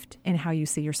shift in how you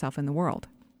see yourself in the world.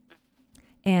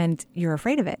 And you're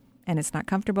afraid of it. And it's not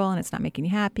comfortable and it's not making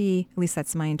you happy. At least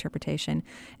that's my interpretation.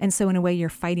 And so in a way, you're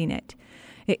fighting it.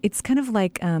 It's kind of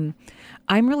like, I'm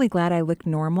really glad I look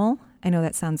normal. I know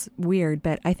that sounds weird,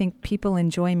 but I think people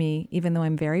enjoy me, even though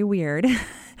I'm very weird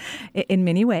in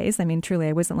many ways. I mean, truly,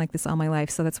 I wasn't like this all my life.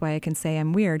 So that's why I can say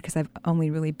I'm weird, because I've only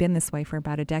really been this way for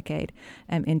about a decade.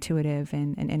 I'm intuitive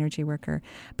and an energy worker.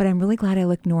 But I'm really glad I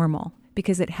look normal,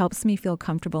 because it helps me feel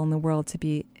comfortable in the world to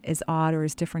be as odd or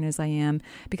as different as I am,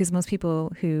 because most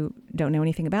people who don't know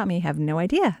anything about me have no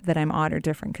idea that I'm odd or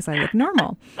different because I look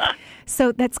normal.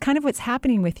 So that's kind of what's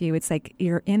happening with you. It's like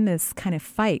you're in this kind of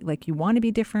fight, like you want to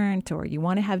be different or you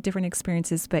want to have different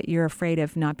experiences, but you're afraid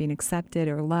of not being accepted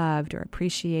or loved or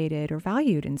appreciated or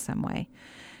valued in some way.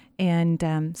 And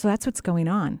so that's what's going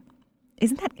on.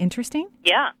 Isn't that interesting?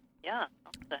 Yeah.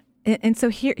 And so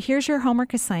here's your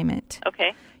homework assignment.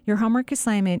 Okay. Your homework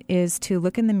assignment is to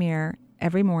look in the mirror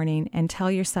every morning and tell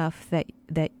yourself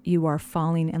that you are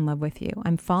falling in love with you.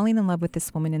 I'm falling in love with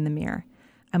this woman in the mirror.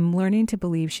 I'm learning to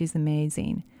believe she's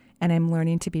amazing, and I'm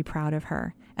learning to be proud of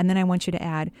her. And then I want you to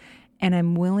add, and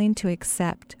I'm willing to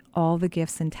accept all the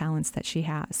gifts and talents that she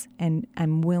has, and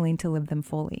I'm willing to live them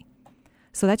fully.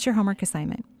 So that's your homework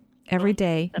assignment. Every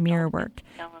day, mirror work.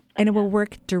 And it will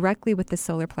work directly with the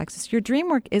solar plexus. Your dream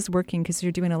work is working because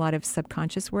you're doing a lot of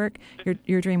subconscious work.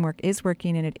 Your dream work is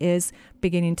working, and it is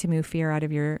beginning to move fear out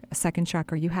of your second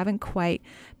chakra. You haven't quite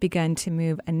begun to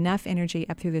move enough energy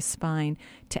up through the spine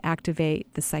to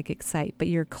activate the psychic sight, but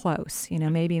you're close. You know,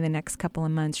 maybe in the next couple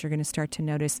of months, you're going to start to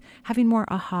notice having more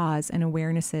ahas and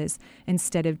awarenesses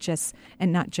instead of just,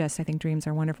 and not just, I think dreams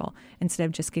are wonderful, instead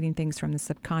of just getting things from the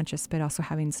subconscious, but also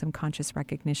having some conscious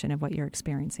recognition of what you're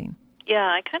experiencing. Yeah,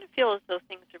 I kind of feel as though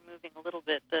things are moving a little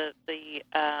bit. The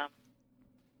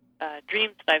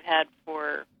dreams that I've had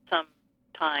for some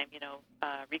time,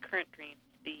 recurrent dreams,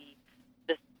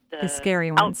 the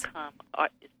scary ones, outcome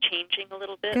is changing a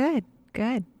little bit.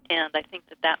 Good. And I think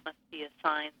that must be a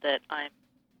sign that I'm,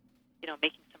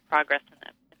 making some progress in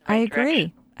that. In the right I agree.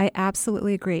 direction. I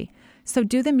absolutely agree. So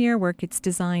do the mirror work. It's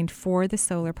designed for the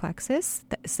solar plexus.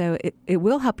 So it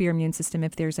will help your immune system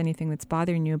if there's anything that's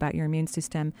bothering you about your immune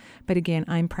system. But again,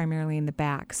 I'm primarily in the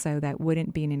back, so that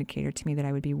wouldn't be an indicator to me that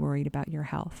I would be worried about your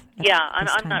health. Yeah,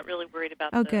 I'm not really worried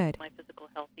about my physical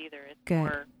health either. It's good.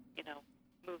 More,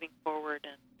 moving forward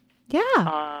and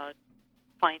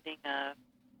finding a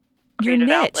your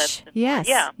niche. Yes,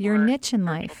 your niche in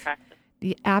life. Practice.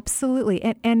 Yeah,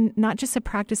 absolutely. And not just a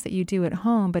practice that you do at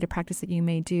home, but a practice that you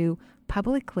may do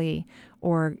publicly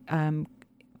or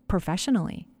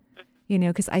professionally.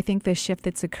 Because I think the shift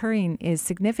that's occurring is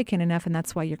significant enough, and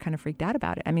that's why you're kind of freaked out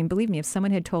about it. I mean, believe me, if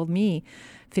someone had told me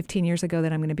 15 years ago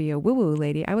that I'm going to be a woo-woo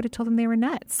lady, I would have told them they were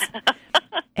nuts.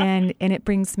 And it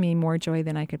brings me more joy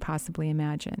than I could possibly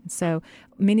imagine. So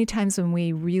many times when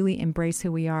we really embrace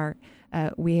who we are,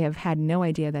 we have had no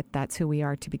idea that that's who we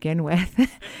are to begin with,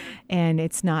 and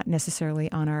it's not necessarily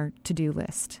on our to-do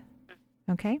list.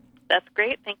 Okay? That's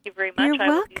great. Thank you very much. You're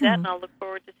welcome. I will do that, and I'll look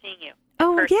forward to seeing you.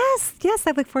 Oh, yes,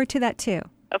 I look forward to that too.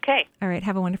 Okay. All right,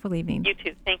 have a wonderful evening. You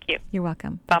too. Thank you. You're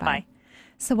welcome. Bye-bye.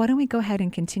 So why don't we go ahead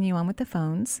and continue on with the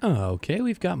phones? Okay,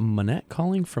 we've got Manette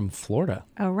calling from Florida.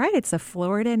 All right, it's a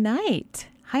Florida night.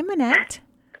 Hi, Manette.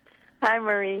 Hi,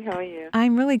 Marie. How are you?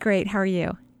 I'm really great. How are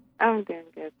you? I'm doing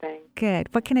good, thanks. Good.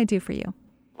 What can I do for you?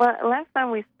 Well, last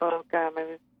time we spoke, I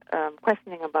was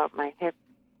questioning about my hip.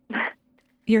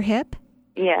 Your hip?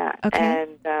 Yeah. Okay.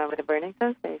 And with a burning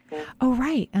sensation. Oh,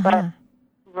 right. Uh-huh.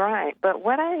 But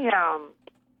what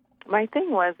my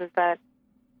thing was is that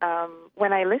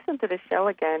when I listened to the show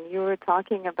again, you were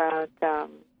talking about,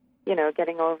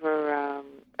 getting over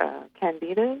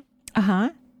candida. Uh-huh.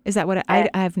 Is that what I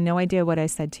have no idea what I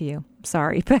said to you.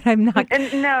 Sorry, but I'm not.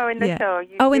 No, in the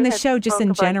show. In the show, just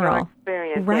in general.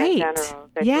 Experience, right. In general,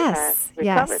 that yes. you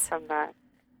had recovered from that.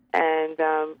 And,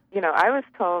 I was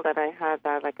told that I had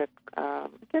that like I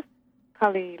guess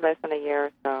probably less than a year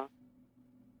or so.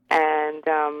 And,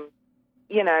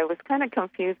 I was kind of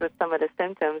confused with some of the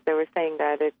symptoms. They were saying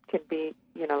that it could be,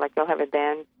 like you'll have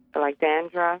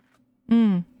dandruff.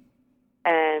 Mm.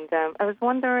 And I was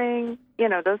wondering,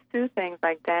 those two things,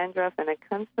 like dandruff and a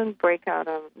constant breakout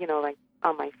of,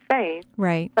 on my face.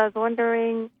 Right. So I was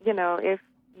wondering, if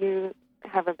you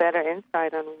have a better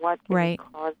insight on what can be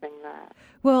causing that.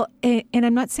 Well, and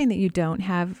I'm not saying that you don't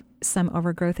have some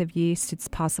overgrowth of yeast. It's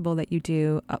possible that you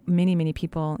do. Many, many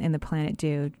people in the planet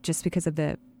do, just because of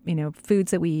the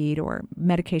foods that we eat or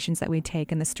medications that we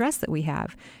take and the stress that we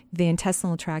have. The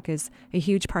intestinal tract is a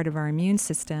huge part of our immune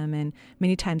system, and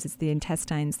many times it's the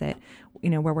intestines that,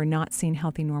 where we're not seeing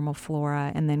healthy, normal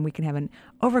flora, and then we can have an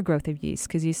overgrowth of yeast,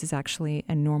 because yeast is actually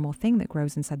a normal thing that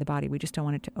grows inside the body. We just don't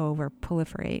want it to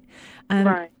over-proliferate.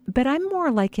 Right. But I'm more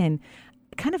like in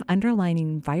kind of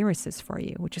underlining viruses for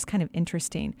you, which is kind of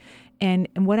interesting. And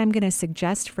what I'm going to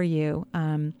suggest for you,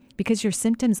 because your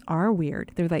symptoms are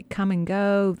weird. They're like come and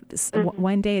go.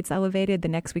 One day it's elevated, the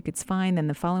next week it's fine, then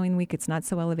the following week it's not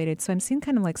so elevated. So I'm seeing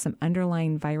kind of like some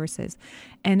underlying viruses.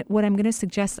 And what I'm going to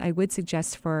suggest, I would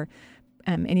suggest for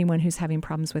anyone who's having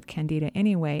problems with candida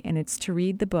anyway, and it's to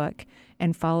read the book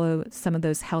and follow some of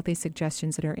those healthy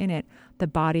suggestions that are in it, the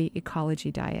Body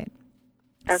Ecology Diet.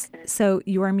 Okay. So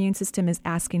your immune system is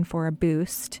asking for a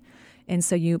boost. And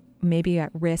so you may be at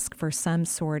risk for some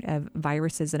sort of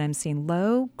viruses that I'm seeing,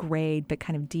 low grade, but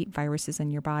kind of deep viruses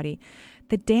in your body.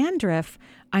 The dandruff,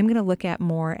 I'm going to look at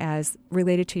more as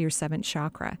related to your seventh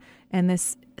chakra. And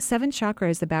this seventh chakra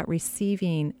is about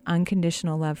receiving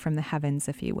unconditional love from the heavens,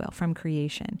 if you will, from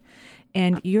creation.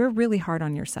 And you're really hard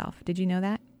on yourself. Did you know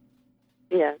that?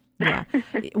 Yes. Yeah.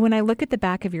 When I look at the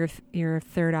back of your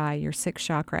third eye, your sixth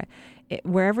chakra,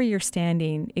 wherever you're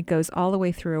standing, it goes all the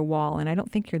way through a wall, and I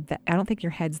don't think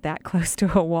your head's that close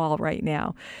to a wall right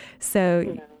now.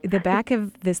 So the back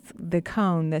of the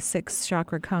cone, the sixth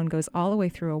chakra cone, goes all the way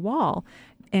through a wall.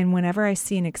 And whenever I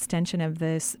see an extension of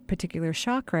this particular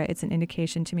chakra, it's an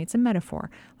indication to me, it's a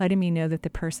metaphor, letting me know that the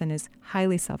person is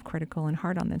highly self-critical and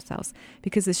hard on themselves,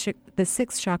 because the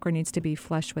sixth chakra needs to be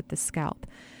flush with the scalp.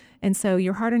 And so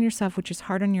you're hard on yourself, which is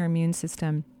hard on your immune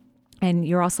system. And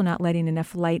you're also not letting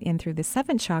enough light in through the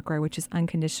seventh chakra, which is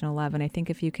unconditional love. And I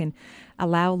think if you can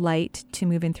allow light to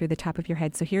move in through the top of your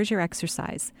head. So here's your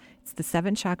exercise. It's the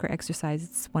seventh chakra exercise.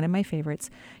 It's one of my favorites.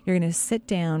 You're going to sit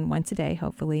down once a day,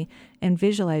 hopefully, and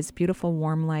visualize beautiful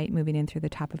warm light moving in through the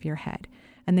top of your head.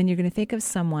 And then you're going to think of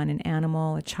someone, an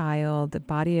animal, a child, a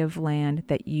body of land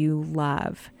that you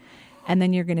love. And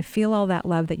then you're going to feel all that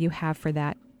love that you have for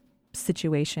that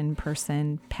situation,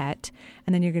 person, pet,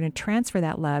 and then you're going to transfer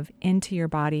that love into your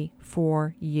body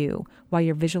for you while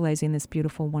you're visualizing this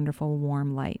beautiful, wonderful,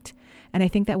 warm light. And I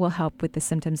think that will help with the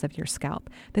symptoms of your scalp.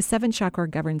 The seventh chakra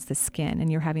governs the skin, and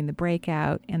you're having the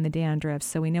breakout and the dandruff.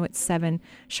 So we know it's seven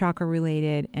chakra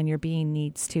related, and your being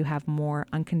needs to have more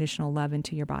unconditional love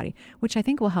into your body, which I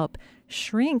think will help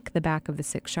shrink the back of the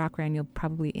sixth chakra, and you'll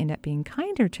probably end up being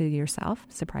kinder to yourself.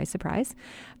 Surprise, surprise.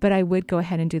 But I would go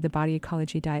ahead and do the Body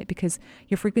Ecology Diet, because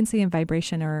your frequency and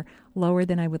vibration are lower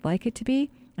than I would like it to be.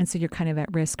 And so you're kind of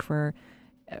at risk for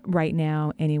right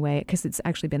now anyway, because it's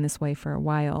actually been this way for a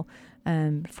while,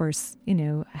 for,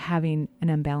 having an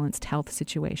unbalanced health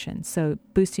situation. So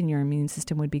boosting your immune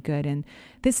system would be good. And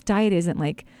this diet isn't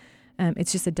like,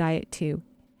 it's just a diet to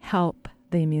help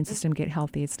the immune system get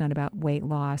healthy. It's not about weight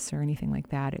loss or anything like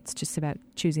that. It's just about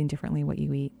choosing differently what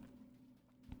you eat.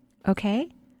 Okay?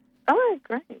 Oh,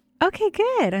 great. Okay,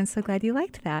 good. I'm so glad you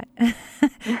liked that.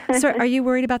 So are you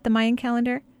worried about the Mayan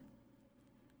calendar?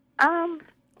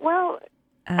 Well,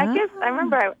 I guess I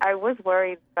remember I was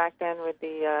worried back then with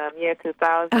the year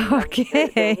 2000.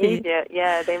 Okay. The media,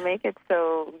 yeah, they make it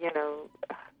so,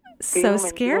 so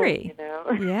scary.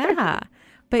 Doom, Yeah.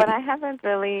 But I haven't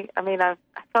really, I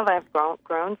felt I've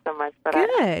grown so much, but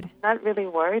I'm not really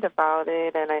worried about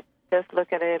it. And I just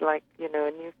look at it like, a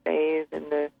new phase in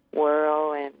the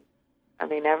world. And,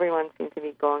 everyone seems to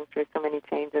be going through so many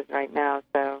changes right now.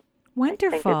 So wonderful.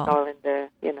 I think it's all in the,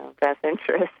 best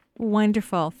interest.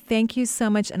 Wonderful. Thank you so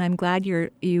much. And I'm glad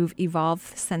you've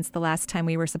evolved since the last time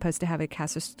we were supposed to have a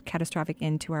catastrophic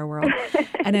end to our world.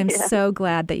 And I'm so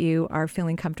glad that you are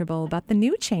feeling comfortable about the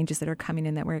new changes that are coming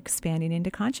in, that we're expanding into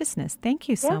consciousness. Thank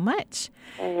you so much.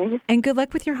 Thanks. And good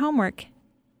luck with your homework.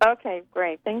 Okay,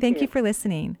 great. Thank you for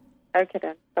listening. Okay,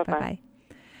 then. Bye-bye. Bye-bye.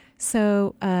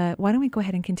 So why don't we go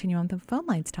ahead and continue on the phone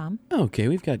lines, Tom? Okay,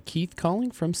 we've got Keith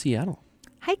calling from Seattle.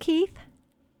 Hi, Keith.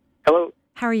 Hello.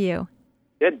 How are you?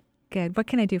 Good. Good. What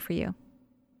can I do for you?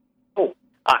 Oh,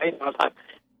 I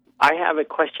have a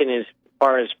question as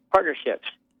far as partnerships.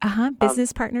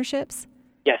 Business partnerships?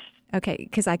 Yes. Okay,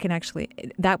 because I can actually,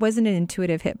 that wasn't an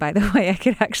intuitive hit, by the way. I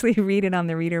could actually read it on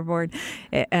the reader board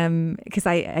because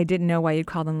I didn't know why you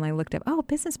called and I looked up,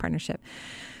 business partnership.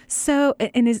 So,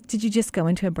 did you just go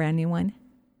into a brand new one?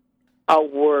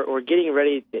 We're getting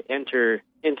ready to enter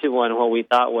into one what we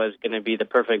thought was going to be the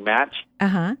perfect match.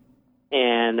 Uh-huh.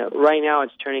 And right now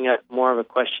it's turning up more of a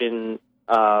question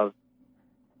of,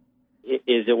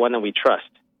 is it one that we trust?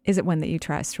 Is it one that you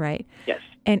trust, right? Yes.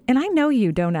 And I know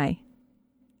you, don't I?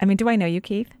 I mean, do I know you,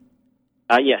 Keith?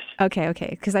 Yes. Okay,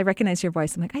 because I recognize your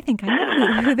voice. I'm like, I think I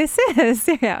know who this is.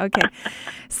 Yeah, okay.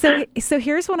 So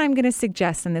here's what I'm going to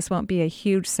suggest, and this won't be a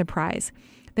huge surprise.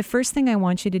 The first thing I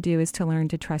want you to do is to learn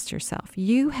to trust yourself.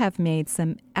 You have made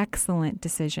some excellent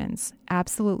decisions,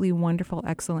 absolutely wonderful,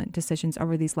 excellent decisions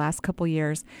over these last couple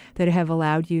years that have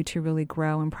allowed you to really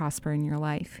grow and prosper in your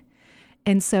life.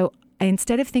 And so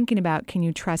instead of thinking about, can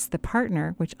you trust the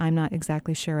partner, which I'm not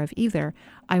exactly sure of either,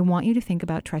 I want you to think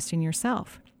about trusting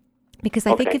yourself. Because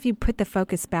I think if you put the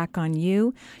focus back on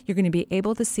you, you're going to be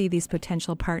able to see these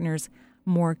potential partners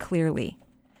more clearly.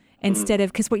 Instead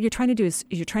of, because what you're trying to do is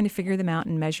you're trying to figure them out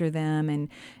and measure them and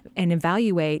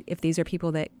evaluate if these are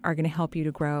people that are going to help you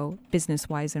to grow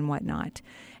business-wise and whatnot.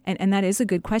 And that is a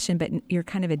good question, but you're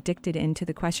kind of addicted into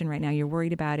the question right now. You're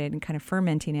worried about it and kind of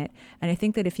fermenting it. And I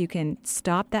think that if you can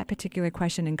stop that particular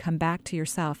question and come back to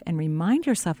yourself and remind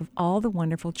yourself of all the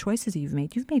wonderful choices you've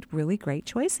made really great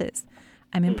choices.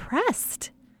 I'm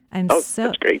impressed.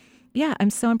 That's great. Yeah, I'm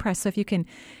so impressed. So if you can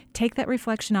take that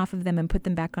reflection off of them and put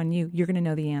them back on you, you're going to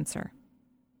know the answer.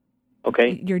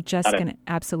 Okay. You're just going to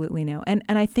absolutely know. And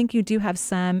I think you do have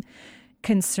some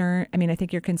concern. I mean, I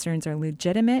think your concerns are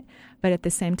legitimate, but at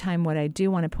the same time, what I do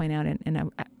want to point out,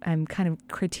 and I'm kind of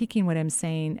critiquing what I'm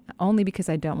saying only because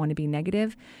I don't want to be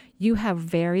negative, you have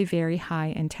very, very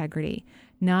high integrity.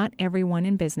 Not everyone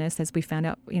in business, as we found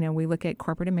out, we look at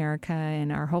corporate America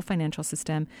and our whole financial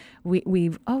system,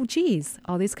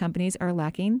 all these companies are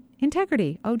lacking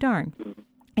integrity. Oh, darn.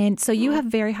 And so you have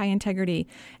very high integrity,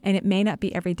 and it may not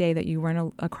be every day that you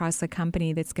run across a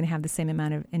company that's going to have the same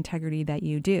amount of integrity that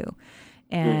you do.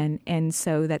 And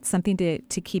so that's something to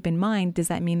keep in mind. Does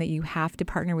that mean that you have to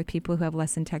partner with people who have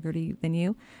less integrity than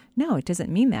you? No, it doesn't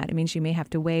mean that. It means you may have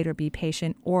to wait or be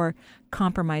patient or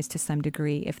compromise to some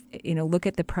degree. If look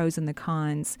at the pros and the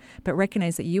cons, but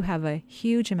recognize that you have a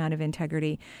huge amount of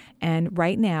integrity. And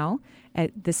right now,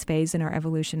 at this phase in our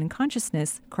evolution and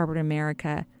consciousness, corporate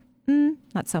America,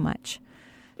 not so much.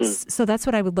 So that's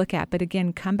what I would look at. But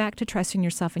again, come back to trusting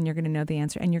yourself, and you're going to know the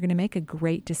answer, and you're going to make a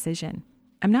great decision.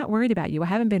 I'm not worried about you. I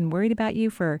haven't been worried about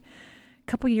you for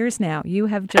a couple years now. You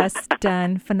have just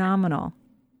done phenomenal.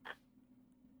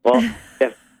 Well,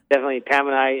 definitely, Pam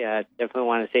and I definitely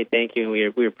want to say thank you,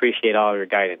 and we appreciate all of your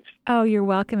guidance. Oh, you're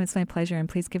welcome. It's my pleasure. And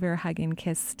please give her a hug and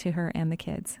kiss to her and the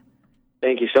kids.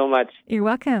 Thank you so much. You're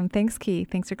welcome. Thanks, Keith.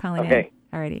 Thanks for calling in.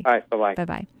 All righty. All right, bye-bye.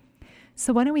 Bye-bye.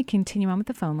 So why don't we continue on with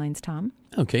the phone lines, Tom?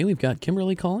 Okay, we've got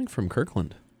Kimberly calling from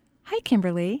Kirkland. Hi,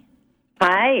 Kimberly.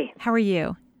 Hi. How are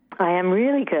you? I am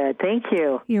really good. Thank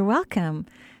you. You're welcome.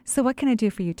 So what can I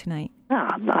do for you tonight?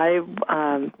 I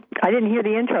didn't hear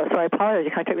the intro, so I apologize.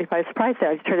 You kind of took me by surprise there.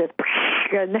 I just heard it.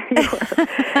 And there you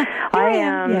were. I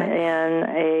am in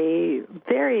a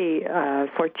very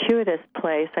fortuitous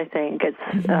place, I think.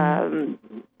 It's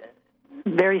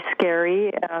very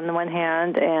scary on the one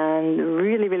hand and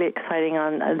really, really exciting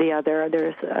on the other.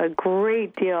 There's a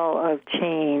great deal of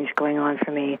change going on for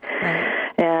me.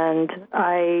 And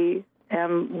I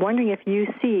am wondering if you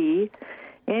see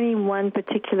any one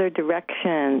particular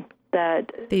direction that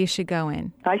you should go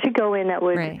in. I should go in that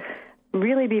would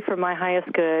really be for my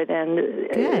highest good,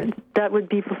 and that would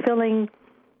be fulfilling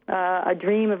a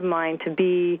dream of mine to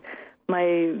be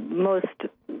my most,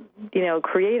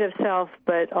 creative self,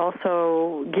 but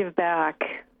also give back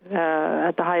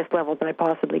at the highest level that I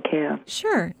possibly can.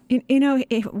 Sure.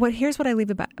 Here's what I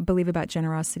believe about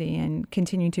generosity and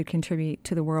continuing to contribute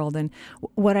to the world. And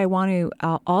what I want to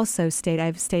also state,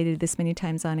 I've stated this many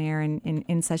times on air and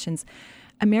in sessions,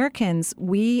 Americans,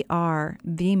 we are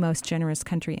the most generous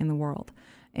country in the world.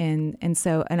 And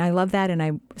I love that, and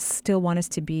I still want us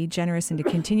to be generous and to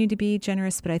continue to be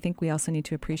generous, but I think we also need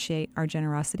to appreciate our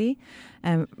generosity.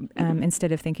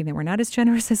 Instead of thinking that we're not as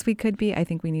generous as we could be, I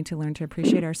think we need to learn to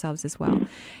appreciate ourselves as well.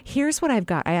 Here's what I've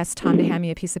got. I asked Tom to hand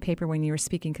me a piece of paper when you were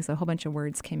speaking because a whole bunch of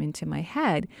words came into my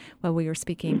head while we were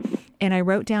speaking, and I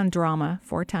wrote down drama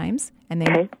 4 times, and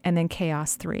then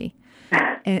chaos 3.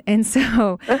 And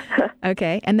so,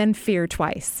 okay, and then fear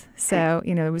twice. So,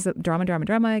 it was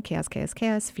drama, chaos,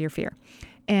 fear.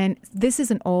 And this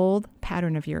is an old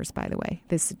pattern of yours, by the way.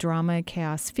 This drama,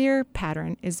 chaos, fear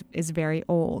pattern is very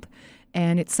old.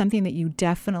 And it's something that you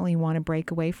definitely want to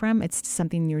break away from. It's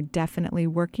something you're definitely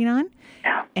working on.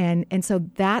 Yeah. And so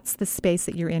that's the space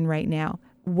that you're in right now.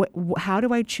 How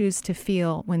do I choose to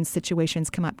feel when situations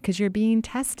come up? Because you're being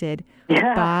tested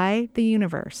by the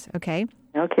universe, okay?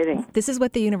 No kidding. This is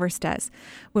what the universe does.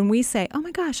 When we say, oh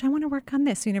my gosh, I want to work on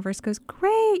this, the universe goes,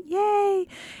 great, yay.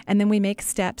 And then we make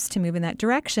steps to move in that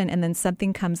direction, and then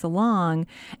something comes along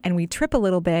and we trip a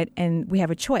little bit and we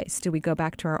have a choice. Do we go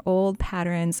back to our old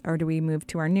patterns or do we move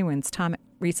to our new ones? Tom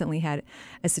recently had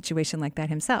a situation like that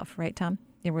himself, right, Tom?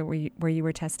 Where you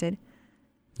were tested?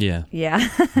 Yeah. Yeah.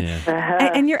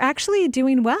 And you're actually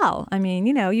doing well. I mean,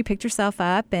 you picked yourself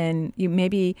up and you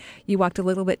walked a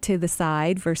little bit to the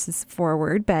side versus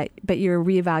forward, but you're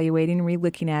reevaluating,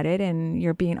 re-looking at it, and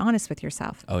you're being honest with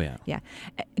yourself. Oh, yeah. Yeah.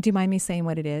 Do you mind me saying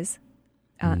what it is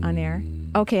on air?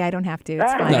 Okay, I don't have to.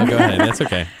 It's fine. No, go ahead. That's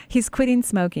okay. He's quitting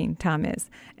smoking, Tom is.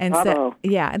 And so,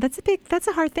 yeah, that's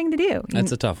a hard thing to do.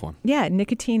 That's a tough one. Yeah,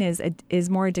 nicotine is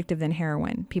more addictive than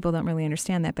heroin. People don't really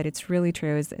understand that, but it's really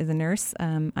true. As a nurse,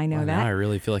 I know that. Now I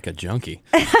really feel like a junkie.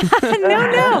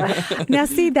 No. Now,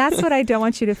 see, that's what I don't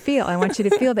want you to feel. I want you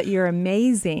to feel that you're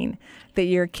amazing, that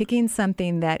you're kicking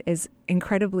something that is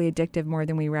incredibly addictive more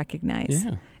than we recognize,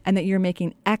 and that you're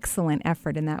making excellent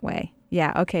effort in that way.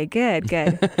 Yeah. Okay. Good.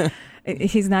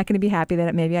 He's not going to be happy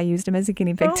that maybe I used him as a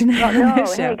guinea pig tonight. No.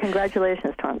 Hey,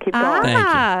 congratulations, Tom. Keep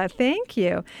going. Thank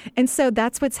you. And so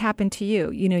that's what's happened to you.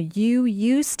 You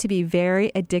used to be very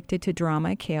addicted to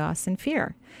drama, chaos, and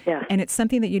fear. Yes. And it's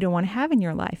something that you don't want to have in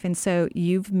your life. And so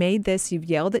you've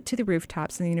yelled it to the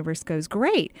rooftops, and the universe goes,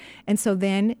 great. And so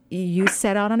then you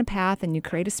set out on a path and you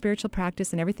create a spiritual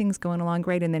practice and everything's going along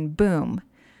great. And then boom,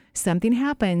 something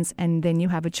happens, and then you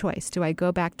have a choice. Do I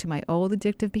go back to my old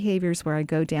addictive behaviors where I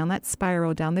go down that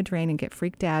spiral, down the drain, and get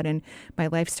freaked out, and my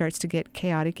life starts to get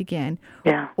chaotic again?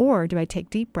 Yeah. Or do I take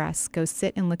deep breaths, go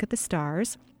sit and look at the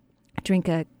stars, drink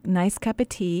a nice cup of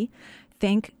tea,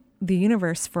 thank the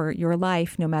universe for your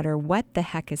life, no matter what the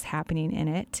heck is happening in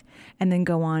it, and then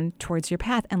go on towards your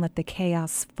path and let the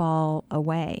chaos fall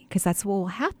away, because that's what will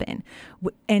happen.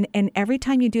 And every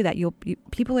time you do that,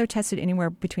 people are tested anywhere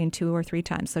between 2 or 3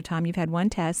 times. So, Tom, you've had 1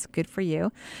 test. Good for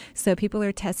you. So people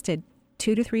are tested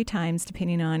 2 to 3 times,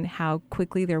 depending on how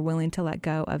quickly they're willing to let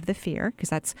go of the fear, because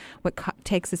that's what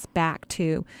takes us back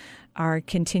to our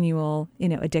continual,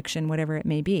 addiction, whatever it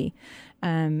may be.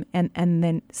 And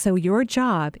then, so your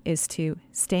job is to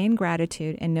stay in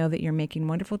gratitude and know that you're making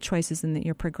wonderful choices and that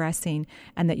you're progressing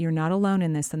and that you're not alone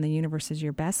in this, and the universe is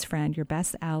your best friend, your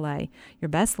best ally, your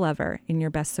best lover, and your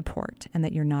best support, and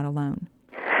that you're not alone.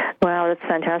 Wow, that's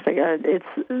fantastic. It's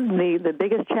the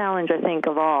biggest challenge, I think,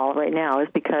 of all right now is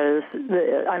because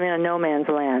I'm in a no man's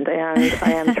land, and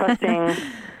I am trusting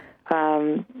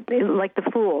like the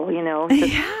fool,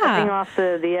 just stepping off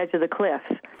the edge of the cliff.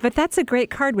 But that's a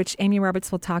great card, which Amy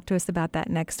Roberts will talk to us about that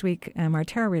next week, our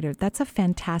tarot reader. That's a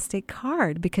fantastic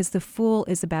card because the Fool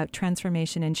is about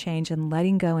transformation and change and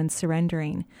letting go and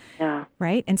surrendering. Yeah.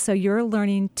 Right? And so you're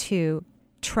learning to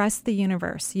trust the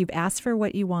universe. You've asked for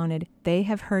what you wanted. They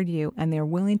have heard you, and they're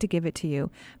willing to give it to you.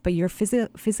 But your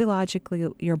physiologically,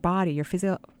 your body,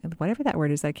 whatever that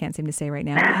word is, I can't seem to say right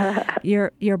now.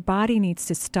 your body needs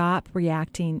to stop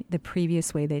reacting the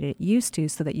previous way that it used to,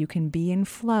 so that you can be in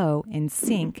flow and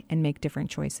sync and make different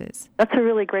choices. That's a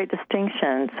really great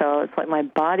distinction. So it's like my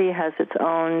body has its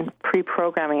own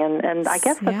pre-programming, and I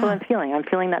guess that's what I'm feeling. I'm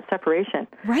feeling that separation.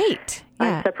 Right.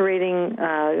 Yeah. I'm separating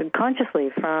consciously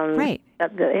from. Right.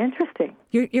 Interesting.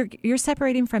 You're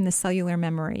separating from the cellular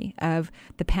memory of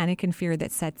the panic and fear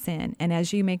that sets in. And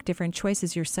as you make different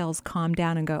choices, your cells calm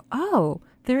down and go, oh,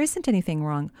 there isn't anything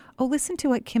wrong. Oh, listen to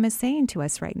what Kim is saying to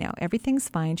us right now. Everything's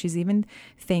fine. She's even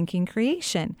thanking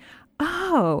creation.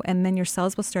 Oh, and then your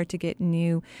cells will start to get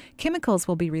new chemicals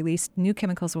will be released. New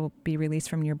chemicals will be released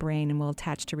from your brain and will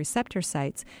attach to receptor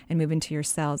sites and move into your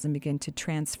cells and begin to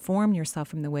transform yourself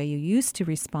from the way you used to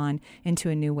respond into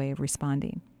a new way of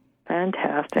responding.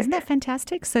 Fantastic. Isn't that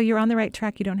fantastic? So you're on the right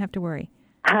track. You don't have to worry.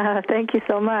 Thank you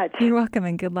so much. You're welcome,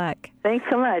 and good luck. Thanks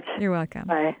so much. You're welcome.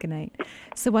 Bye. Good night.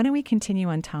 So why don't we continue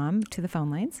on, Tom, to the phone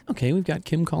lines? Okay, we've got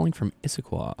Kim calling from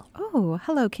Issaquah. Oh,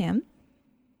 hello, Kim.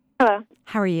 Hello.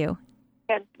 How are you?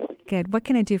 Good. Good. What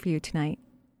can I do for you tonight?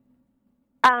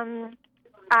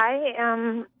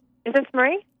 Is this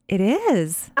Marie? It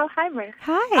is. Oh, hi, Marie.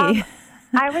 Hi.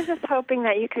 I was just hoping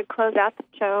that you could close out the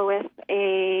show with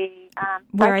a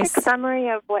psychic summary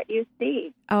of what you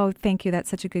see. Oh, thank you. That's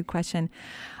such a good question.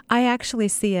 I actually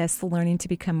see us learning to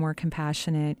become more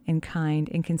compassionate and kind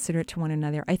and considerate to one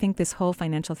another. I think this whole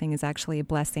financial thing is actually a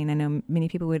blessing. I know many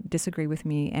people would disagree with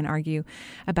me and argue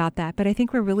about that, but I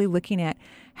think we're really looking at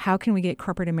how can we get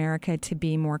corporate America to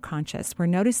be more conscious. We're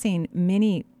noticing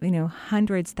many,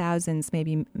 hundreds, thousands,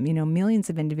 maybe, millions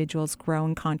of individuals grow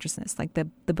in consciousness, like the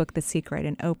book The Secret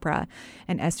and Oprah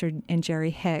and Esther and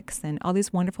Jerry Hicks and all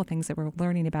these wonderful things that we're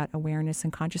learning about awareness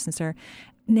and consciousness are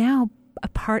now a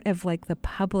part of like the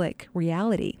public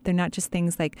reality. They're not just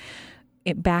things like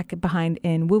back behind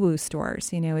in woo-woo stores.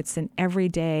 It's an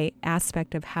everyday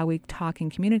aspect of how we talk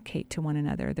and communicate to one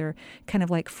another. They're kind of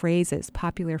like phrases,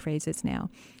 popular phrases now.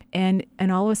 And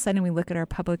all of a sudden we look at our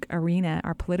public arena,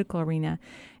 our political arena,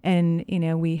 and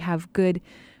we have good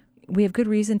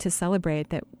reason to celebrate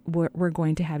that we're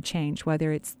going to have change,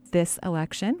 whether it's this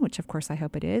election, which of course I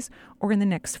hope it is, or in the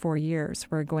next 4 years.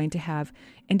 We're going to have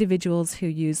individuals who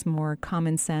use more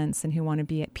common sense and who want to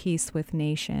be at peace with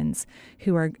nations,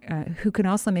 who can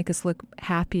also make us look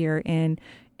happier in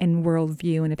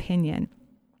worldview and opinion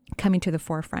coming to the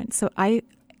forefront. So I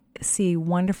see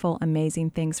wonderful, amazing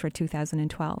things for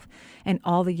 2012 and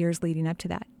all the years leading up to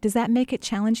that. Does that make it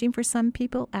challenging for some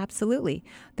people? Absolutely.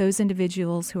 Those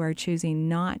individuals who are choosing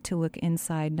not to look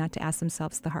inside, not to ask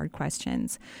themselves the hard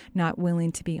questions, not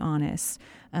willing to be honest,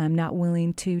 not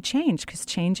willing to change, because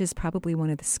change is probably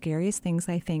one of the scariest things,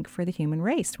 I think, for the human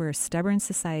race. We're a stubborn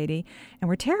society and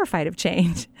we're terrified of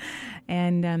change.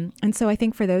 And so I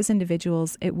think for those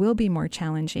individuals, it will be more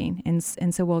challenging.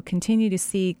 And so we'll continue to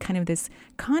see kind of this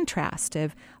contrast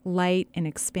of light and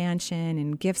expansion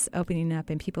and gifts opening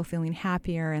up and people feeling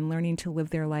happier and learning to live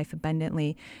their life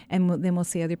abundantly. And then we'll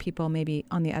see other people maybe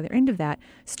on the other end of that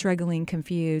struggling,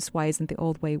 confused. Why isn't the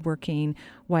old way working?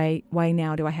 Why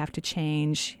now do I have to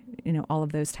change? All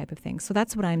of those type of things. So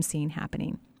that's what I'm seeing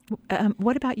happening.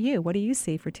 What about you? What do you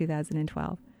see for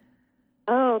 2012?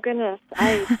 Oh, goodness.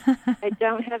 I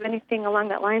don't have anything along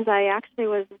that lines. I actually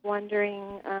was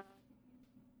wondering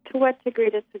to what degree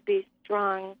this would be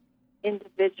strong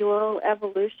individual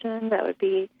evolution that would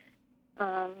be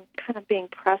kind of being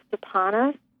pressed upon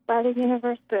us by the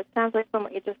universe. But it sounds like from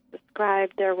what you just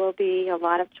described, there will be a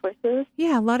lot of choices.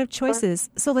 Yeah, a lot of choices.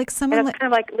 So like someone... And it's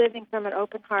kind of like living from an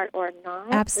open heart or not.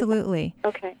 Absolutely.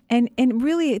 Okay. And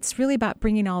really, it's really about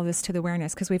bringing all this to the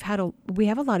awareness, because we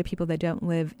have a lot of people that don't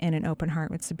live in an open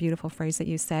heart. It's a beautiful phrase that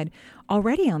you said,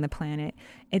 already on the planet.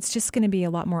 It's just going to be a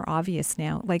lot more obvious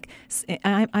now. Like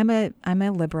I'm a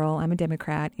liberal. I'm a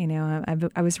Democrat.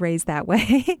 I was raised that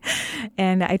way,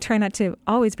 and I try not to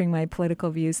always bring my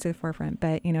political views to the forefront.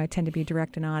 But I tend to be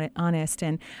direct and honest.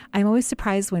 And I'm always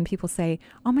surprised when people say,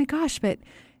 "Oh my gosh, but."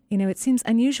 It seems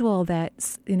unusual that,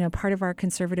 part of our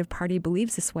conservative party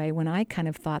believes this way, when I kind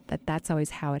of thought that that's always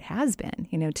how it has been.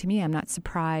 To me, I'm not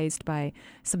surprised by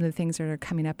some of the things that are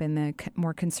coming up in the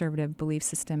more conservative belief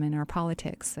system in our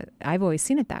politics. I've always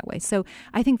seen it that way. So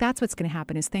I think that's what's going to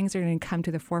happen, is things are going to come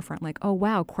to the forefront, like, oh,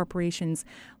 wow, corporations,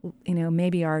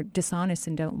 maybe are dishonest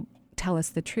and don't tell us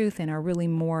the truth and are really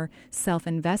more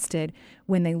self-invested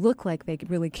when they look like they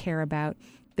really care about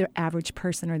the average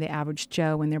person or the average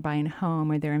Joe when they're buying a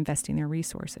home or they're investing their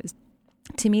resources.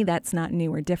 To me, that's not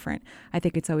new or different. I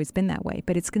think it's always been that way,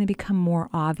 but it's going to become more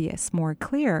obvious, more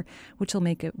clear, which will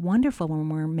make it wonderful when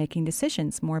we're making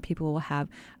decisions. More people will have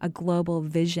a global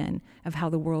vision of how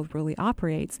the world really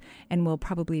operates and will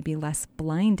probably be less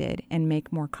blinded and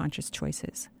make more conscious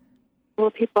choices. Will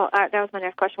people, that was my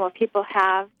next question, will people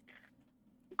have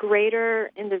greater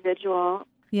individual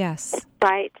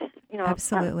sight,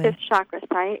 absolutely, fifth chakra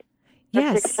sight,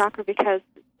 yes, sixth chakra, because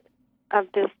of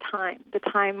this time? The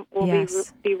time will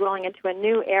be rolling into a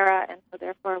new era, and so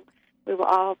therefore we will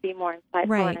all be more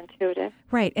insightful and intuitive.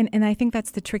 Right, and I think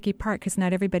that's the tricky part, because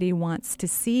not everybody wants to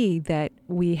see that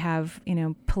we have,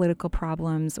 political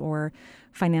problems or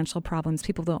financial problems.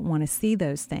 People don't want to see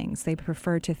those things. They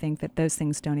prefer to think that those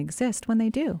things don't exist when they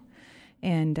do.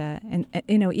 And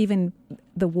even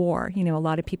the war. A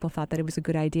lot of people thought that it was a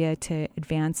good idea to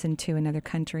advance into another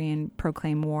country and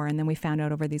proclaim war. And then we found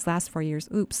out over these last 4 years,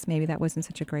 oops, maybe that wasn't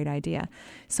such a great idea.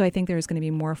 So I think there's going to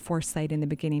be more foresight in the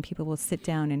beginning. People will sit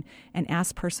down and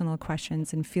ask personal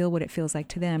questions and feel what it feels like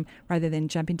to them rather than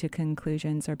jumping to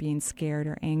conclusions or being scared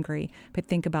or angry, but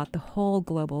think about the whole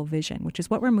global vision, which is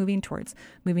what we're moving towards,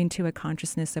 moving to a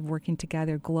consciousness of working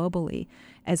together globally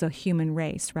as a human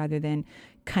race rather than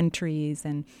countries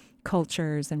and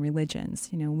cultures and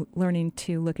religions, learning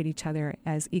to look at each other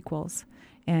as equals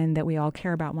and that we all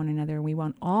care about one another. We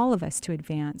want all of us to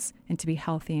advance and to be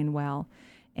healthy and well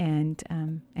and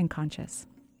conscious.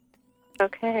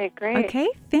 Okay, great. Okay,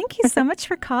 thank you so much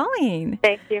for calling.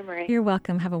 Thank you, Marie. You're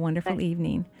welcome. Have a wonderful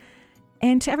evening.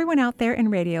 And to everyone out there in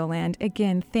Radioland,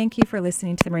 again, thank you for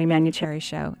listening to the Marie Manuchehri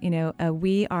Show.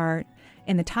 We are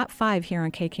in the top 5 here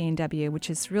on KKNW, which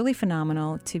is really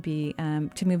phenomenal to be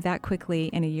to move that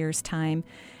quickly in a year's time.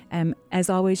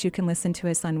 As always, you can listen to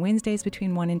us on Wednesdays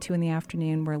between 1 and 2 in the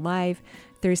afternoon. We're live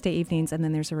Thursday evenings, and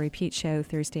then there's a repeat show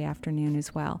Thursday afternoon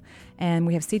as well. And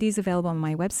we have CDs available on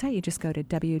my website. You just go to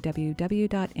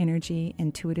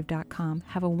www.energyintuitive.com.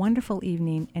 Have a wonderful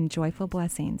evening and joyful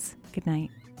blessings. Good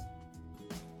night.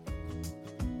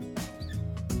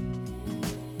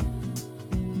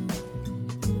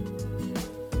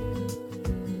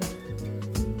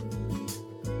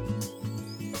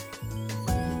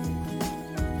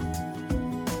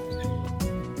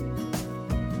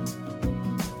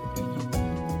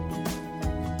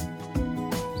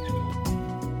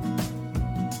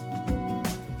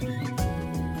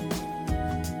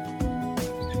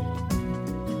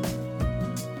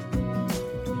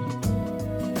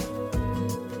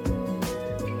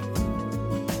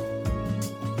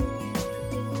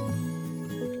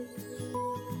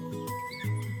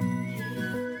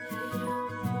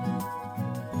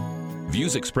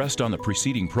 Views expressed on the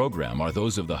preceding program are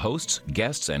those of the hosts,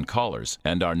 guests, and callers,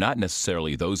 and are not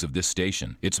necessarily those of this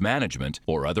station, its management,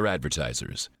 or other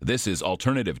advertisers. This is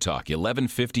Alternative Talk,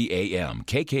 1150 AM,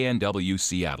 KKNW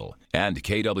Seattle, and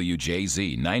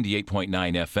KWJZ 98.9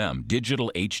 FM,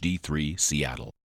 Digital HD3 Seattle.